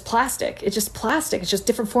 just plastic. It's just plastic. It's just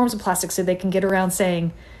different forms of plastic so they can get around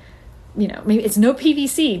saying, you know, maybe it's no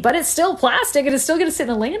PVC, but it's still plastic and it's still going to sit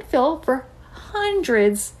in a landfill for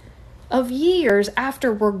hundreds of years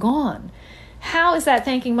after we're gone. How is that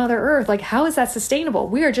thanking Mother Earth? Like, how is that sustainable?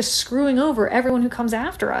 We are just screwing over everyone who comes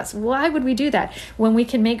after us. Why would we do that when we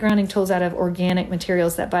can make grounding tools out of organic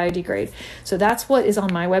materials that biodegrade? So that's what is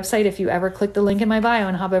on my website. If you ever click the link in my bio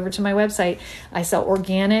and hop over to my website, I sell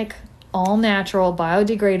organic, all natural,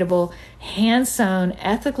 biodegradable, hand sewn,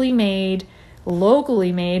 ethically made,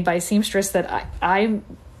 locally made by seamstress that I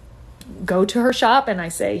go to her shop and I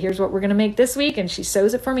say, here's what we're going to make this week. And she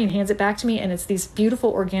sews it for me and hands it back to me. And it's these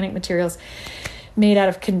beautiful organic materials made out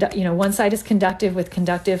of, one side is conductive with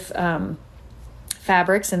conductive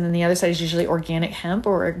fabrics. And then the other side is usually organic hemp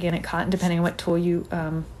or organic cotton, depending on what tool you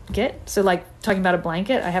get. So like talking about a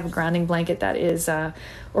blanket, I have a grounding blanket that is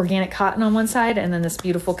organic cotton on one side. And then this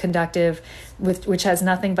beautiful conductive which has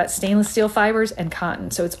nothing but stainless steel fibers and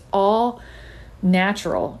cotton. So it's all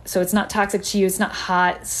natural. So it's not toxic to you. It's not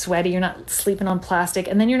hot, sweaty. You're not sleeping on plastic.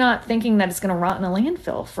 And then you're not thinking that it's going to rot in a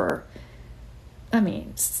landfill for,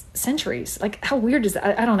 centuries. Like, how weird is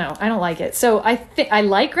that? I don't know. I don't like it. So I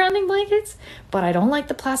like grounding blankets, but I don't like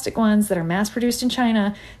the plastic ones that are mass produced in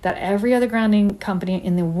China that every other grounding company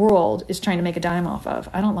in the world is trying to make a dime off of.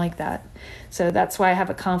 I don't like that. So that's why I have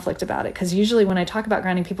a conflict about it. Because usually when I talk about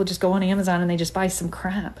grounding, people just go on Amazon and they just buy some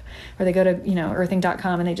crap. Or they go to,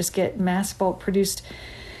 earthing.com and they just get mass bulk produced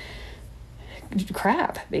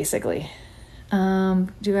crap, basically.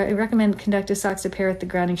 Do I recommend conductive socks to pair with the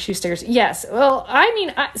grounding shoe stickers? Yes. Well,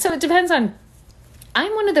 so it depends on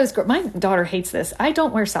I'm one of those girls. My daughter hates this. I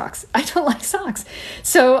don't wear socks. I don't like socks.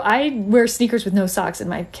 So I wear sneakers with no socks, and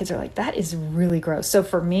my kids are like, that is really gross. So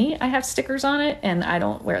for me, I have stickers on it, and I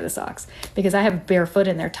don't wear the socks because I have bare foot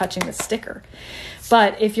in there touching the sticker.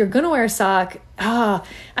 But if you're going to wear a sock,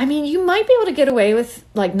 I mean, you might be able to get away with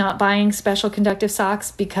like not buying special conductive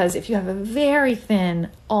socks, because if you have a very thin,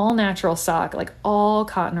 all natural sock, like all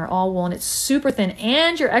cotton or all wool, and it's super thin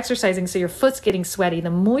and you're exercising, so your foot's getting sweaty, the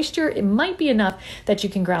moisture, it might be enough that you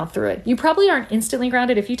can ground through it. You probably aren't instantly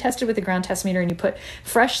grounded. If you tested with a ground test meter and you put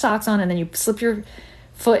fresh socks on and then you slip your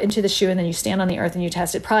foot into the shoe and then you stand on the earth and you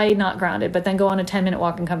test it, probably not grounded, but then go on a 10-minute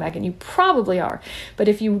walk and come back and you probably are. But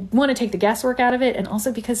if you want to take the guesswork out of it, and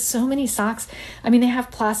also because so many socks, I mean, they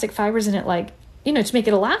have plastic fibers in it, like, you know, to make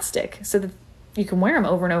it elastic so that you can wear them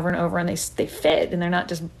over and over and over, and they fit and they're not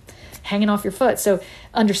just hanging off your foot. So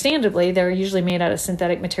understandably, they're usually made out of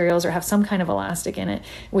synthetic materials or have some kind of elastic in it,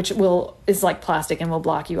 which is like plastic and will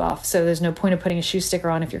block you off. So there's no point of putting a shoe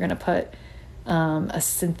sticker on if you're going to put a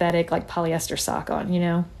synthetic like polyester sock on, you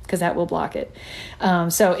know, because that will block it.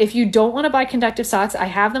 So if you don't want to buy conductive socks, I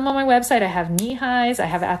have them on my website. I have knee highs, I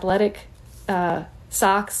have athletic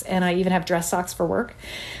socks, and I even have dress socks for work.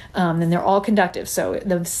 And they're all conductive. So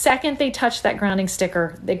the second they touch that grounding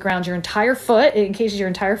sticker, they ground your entire foot. It encases your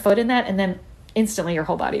entire foot in that, and then instantly your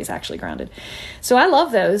whole body is actually grounded. So I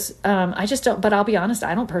love those. I just don't, but I'll be honest,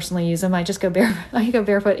 I don't personally use them. I just go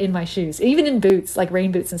barefoot in my shoes, even in boots, like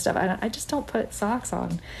rain boots and stuff. I just don't put socks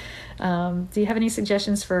on. Do you have any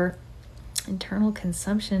suggestions for internal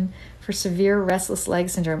consumption for severe restless leg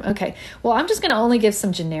syndrome? Okay, well, I'm just going to only give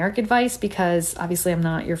some generic advice because obviously I'm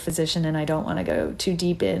not your physician and I don't want to go too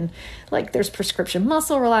deep in, like there's prescription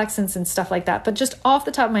muscle relaxants and stuff like that. But just off the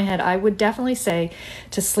top of my head, I would definitely say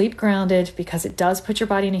to sleep grounded, because it does put your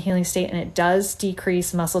body in a healing state and it does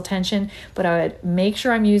decrease muscle tension. But I would make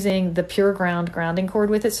sure I'm using the Pure Ground grounding cord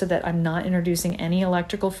with it so that I'm not introducing any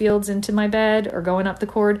electrical fields into my bed or going up the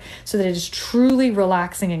cord, so that it is truly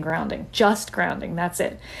relaxing and grounding, just grounding. That's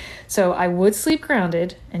it. So I would sleep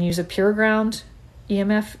grounded and use a Pure Ground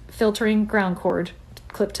EMF filtering ground cord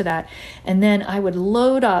clip to that. And then I would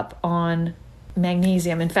load up on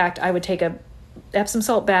magnesium. In fact, I would take a Epsom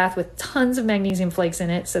salt bath with tons of magnesium flakes in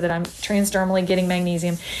it so that I'm transdermally getting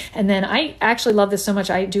magnesium. And then I actually love this so much,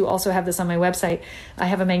 I do also have this on my website. I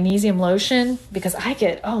have a magnesium lotion because I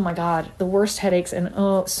get, oh my God, the worst headaches and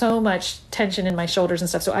so much tension in my shoulders and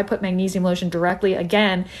stuff. So I put magnesium lotion directly.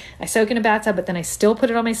 Again, I soak in a bathtub, but then I still put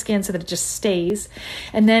it on my skin so that it just stays.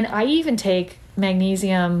 And then I even take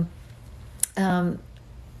magnesium, I'm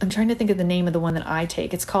trying to think of the name of the one that I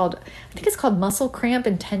take. I think it's called Muscle Cramp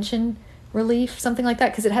and Tension Relief, something like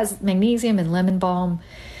that, because it has magnesium and lemon balm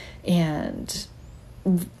and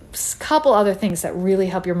a couple other things that really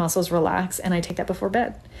help your muscles relax, and I take that before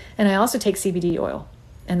bed. And I also take CBD oil,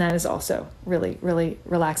 and that is also really, really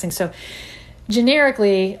relaxing. So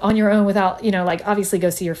generically, on your own, without, like obviously go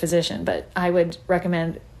see your physician, but I would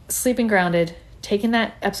recommend sleeping grounded, taking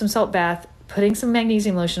that Epsom salt bath, putting some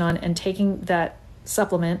magnesium lotion on, and taking that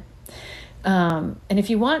supplement. And if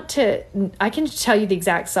you want to, I can tell you the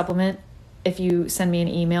exact supplement if you send me an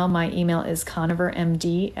email. My email is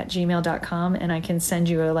konivermd@gmail.com, and I can send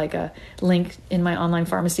you a link in my online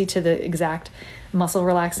pharmacy to the exact muscle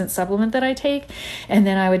relaxant supplement that I take. And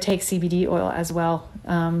then I would take CBD oil as well.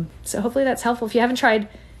 So hopefully that's helpful. If you haven't tried,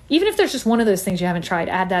 even if there's just one of those things you haven't tried,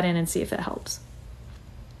 add that in and see if it helps.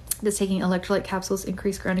 Does taking electrolyte capsules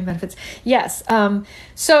increase grounding benefits? Yes.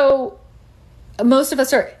 So most of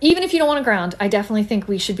us are, even if you don't want to ground, I definitely think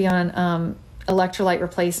we should be on electrolyte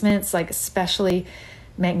replacements, like especially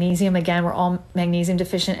magnesium. Again, we're all magnesium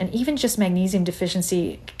deficient, and even just magnesium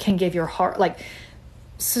deficiency can give your heart,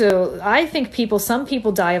 so I think some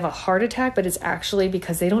people die of a heart attack, but it's actually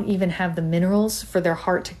because they don't even have the minerals for their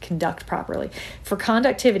heart to conduct properly. For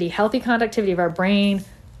conductivity, healthy conductivity of our brain,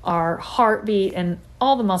 our heartbeat, and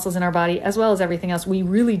all the muscles in our body, as well as everything else, we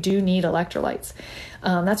really do need electrolytes.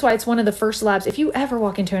 That's why it's one of the first labs. If you ever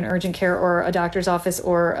walk into an urgent care or a doctor's office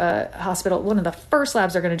or a hospital, one of the first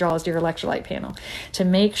labs they're going to draw is your electrolyte panel to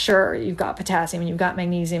make sure you've got potassium and you've got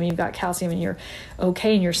magnesium and you've got calcium and you're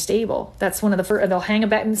okay and you're stable. That's one of the first. They'll hang a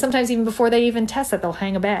bag, and sometimes even before they even test that, they'll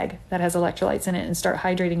hang a bag that has electrolytes in it and start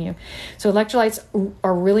hydrating you. So electrolytes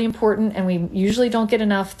are really important, and we usually don't get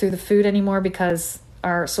enough through the food anymore because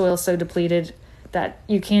our soil is so depleted that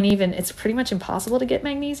you can't even, it's pretty much impossible to get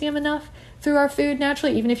magnesium enough through our food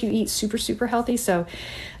naturally, even if you eat super, super healthy. So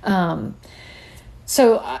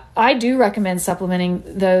I do recommend supplementing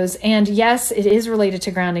those. And yes, it is related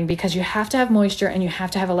to grounding because you have to have moisture and you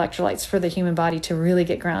have to have electrolytes for the human body to really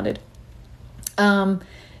get grounded.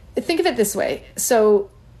 Think of it this way. So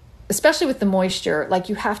especially with the moisture, like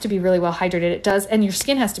you have to be really well hydrated. It does, and your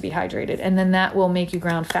skin has to be hydrated, and then that will make you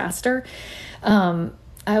ground faster.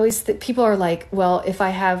 I always people are like, well, if I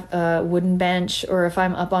have a wooden bench, or if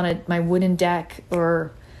I'm up on my wooden deck,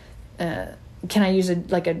 or can I use a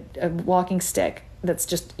walking stick that's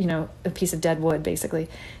just, a piece of dead wood basically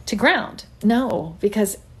to ground? No,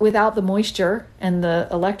 because without the moisture and the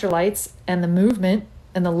electrolytes and the movement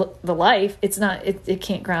and the life, it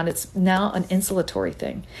can't ground. It's now an insulatory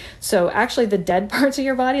thing. So actually the dead parts of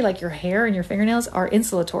your body, like your hair and your fingernails, are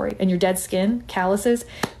insulatory, and your dead skin, calluses,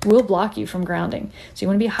 will block you from grounding. So you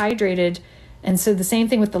want to be hydrated. And so the same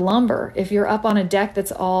thing with the lumber. If you're up on a deck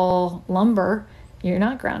that's all lumber, you're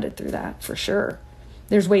not grounded through that for sure.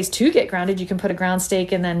 There's ways to get grounded. You can put a ground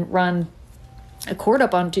stake and then run a cord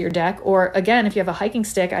up onto your deck. Or again, if you have a hiking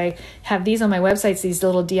stick, I have these on my websites, these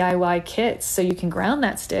little DIY kits, so you can ground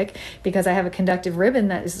that stick, because I have a conductive ribbon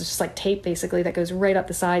that is just like tape basically that goes right up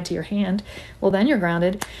the side to your hand. Well, then you're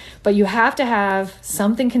grounded. But you have to have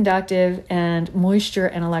something conductive and moisture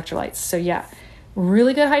and electrolytes. So yeah,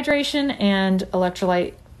 really good hydration and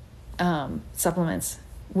electrolyte supplements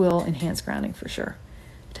will enhance grounding for sure.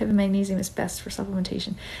 What type of magnesium is best for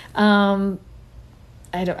supplementation? I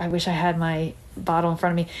wish I had my bottle in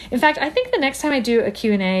front of me. In fact, I think the next time I do a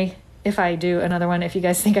Q&A, if I do another one, if you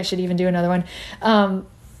guys think I should even do another one,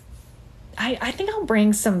 I think I'll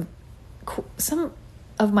bring some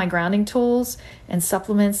of my grounding tools and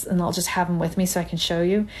supplements, and I'll just have them with me so I can show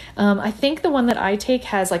you. I think the one that I take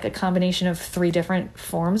has like a combination of 3 different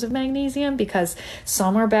forms of magnesium, because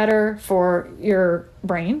some are better for your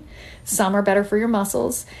brain, some are better for your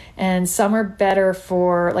muscles, and some are better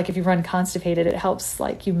for, like, if you run constipated, it helps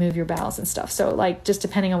like you move your bowels and stuff. So like just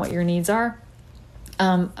depending on what your needs are.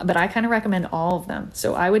 But I kind of recommend all of them.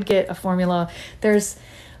 So I would get a formula.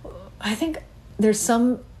 I think there's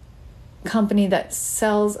some company that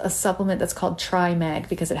sells a supplement that's called Tri-Mag,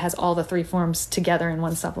 because it has all the 3 forms together in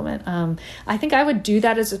one supplement. I think I would do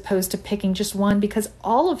that as opposed to picking just one, because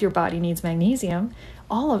all of your body needs magnesium,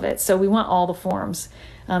 all of it. So we want all the forms,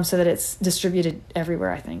 so that it's distributed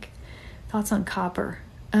everywhere, I think. Thoughts on copper?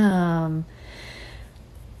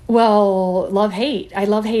 Well, love-hate. I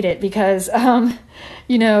love-hate it because,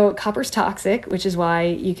 copper's toxic, which is why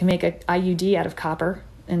you can make an IUD out of copper,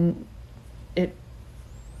 and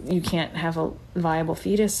you can't have a viable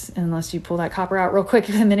fetus unless you pull that copper out real quick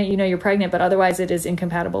the minute you're pregnant, but otherwise it is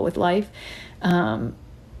incompatible with life. I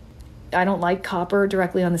don't like copper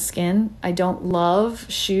directly on the skin. I don't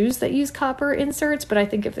love shoes that use copper inserts, but I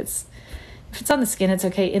think if it's on the skin, it's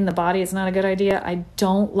okay. In the body, it's not a good idea. I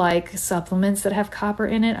don't like supplements that have copper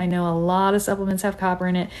in it. I know a lot of supplements have copper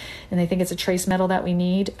in it, and they think it's a trace metal that we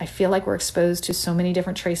need. I feel like we're exposed to so many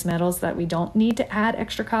different trace metals that we don't need to add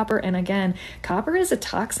extra copper. And again, copper is a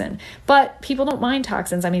toxin, but people don't mind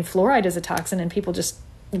toxins. I mean, fluoride is a toxin, and people just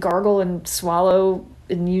gargle and swallow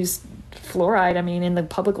and use fluoride, in the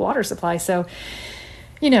public water supply. So,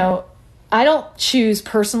 I don't choose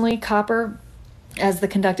personally copper as the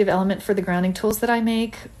conductive element for the grounding tools that I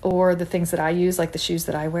make, or the things that I use, like the shoes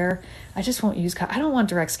that I wear. I just won't use I don't want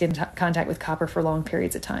direct skin contact with copper for long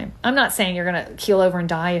periods of time. I'm not saying you're going to keel over and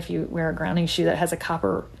die if you wear a grounding shoe that has a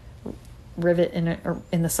copper rivet in it or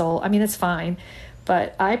in the sole. It's fine,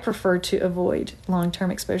 but I prefer to avoid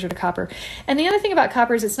long-term exposure to copper. And the other thing about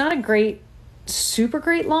copper is it's not a super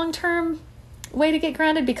great long-term way to get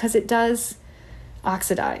grounded, because it does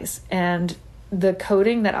oxidize, and the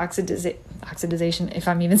coating that oxidization, if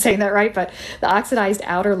I'm even saying that right, but the oxidized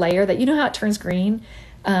outer layer that, how it turns green,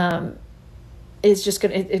 is just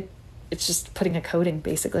it's just putting a coating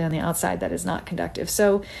basically on the outside that is not conductive.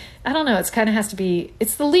 So I don't know, it's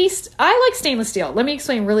the least. I like stainless steel. Let me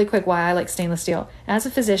explain really quick why I like stainless steel. As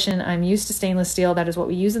a physician, I'm used to stainless steel. That is what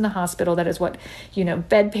we use in the hospital. That is what,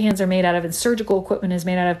 bed pans are made out of, and surgical equipment is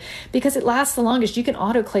made out of, because it lasts the longest. You can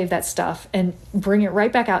autoclave that stuff and bring it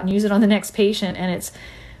right back out and use it on the next patient. And it's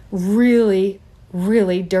really,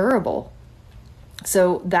 really durable.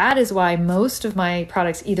 So that is why most of my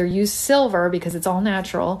products either use silver, because it's all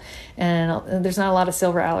natural and there's not a lot of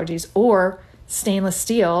silver allergies, or stainless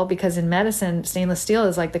steel, because in medicine, stainless steel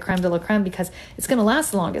is like the creme de la creme because it's going to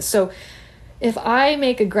last the longest. So if I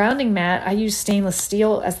make a grounding mat, I use stainless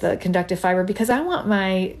steel as the conductive fiber because I want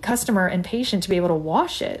my customer and patient to be able to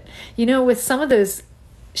wash it. With some of those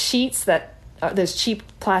sheets those cheap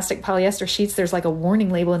plastic polyester sheets, there's like a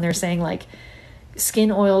warning label in there saying like,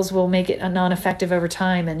 skin oils will make it non-effective over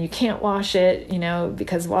time, and you can't wash it,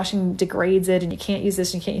 because washing degrades it, and you can't use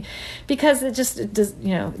this, and you can't, because it does, it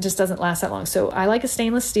just doesn't last that long. So I like a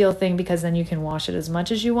stainless steel thing, because then you can wash it as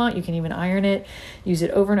much as you want. You can even iron it, use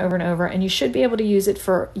it over and over and over, and you should be able to use it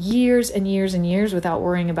for years and years and years without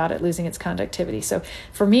worrying about it losing its conductivity. So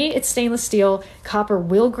for me, it's stainless steel. Copper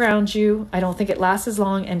will ground you. I don't think it lasts as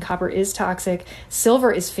long, and copper is toxic.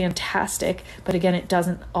 Silver is fantastic, but again, it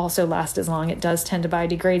doesn't also last as long. It does tend to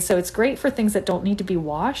biodegrade. So it's great for things that don't need to be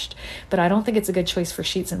washed, but I don't think it's a good choice for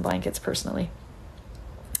sheets and blankets personally.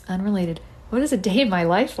 Unrelated. What is a day in my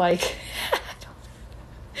life like?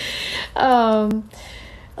 I'm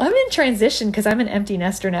in transition because I'm an empty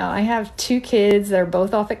nester now. I have 2 kids. They're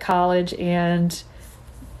both off at college, and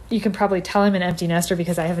you can probably tell I'm an empty nester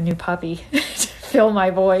because I have a new puppy to fill my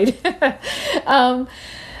void.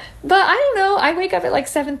 But I don't know. I wake up at like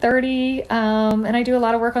 7:30, and I do a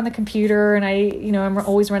lot of work on the computer, and I'm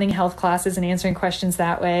always running health classes and answering questions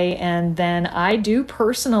that way. And then I do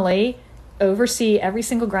personally oversee every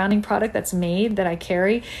single grounding product that's made that I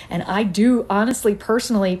carry. And I do honestly,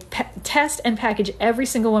 personally test and package every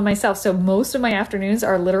single one myself. So most of my afternoons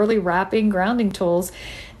are literally wrapping grounding tools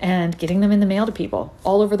and getting them in the mail to people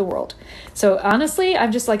all over the world. So honestly,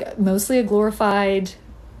 I'm just like mostly a glorified,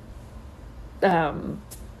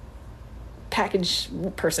 package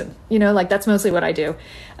person, like that's mostly what I do.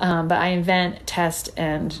 But I invent, test,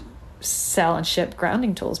 and sell and ship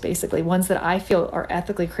grounding tools, basically ones that I feel are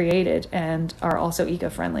ethically created and are also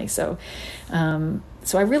eco-friendly. So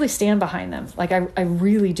I really stand behind them. Like I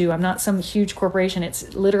really do. I'm not some huge corporation.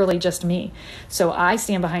 It's literally just me. So I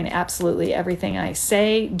stand behind absolutely everything I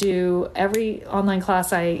say, do, every online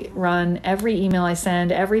class I run, every email I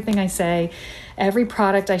send, everything I say, every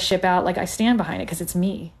product I ship out. Like I stand behind it because it's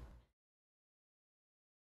me.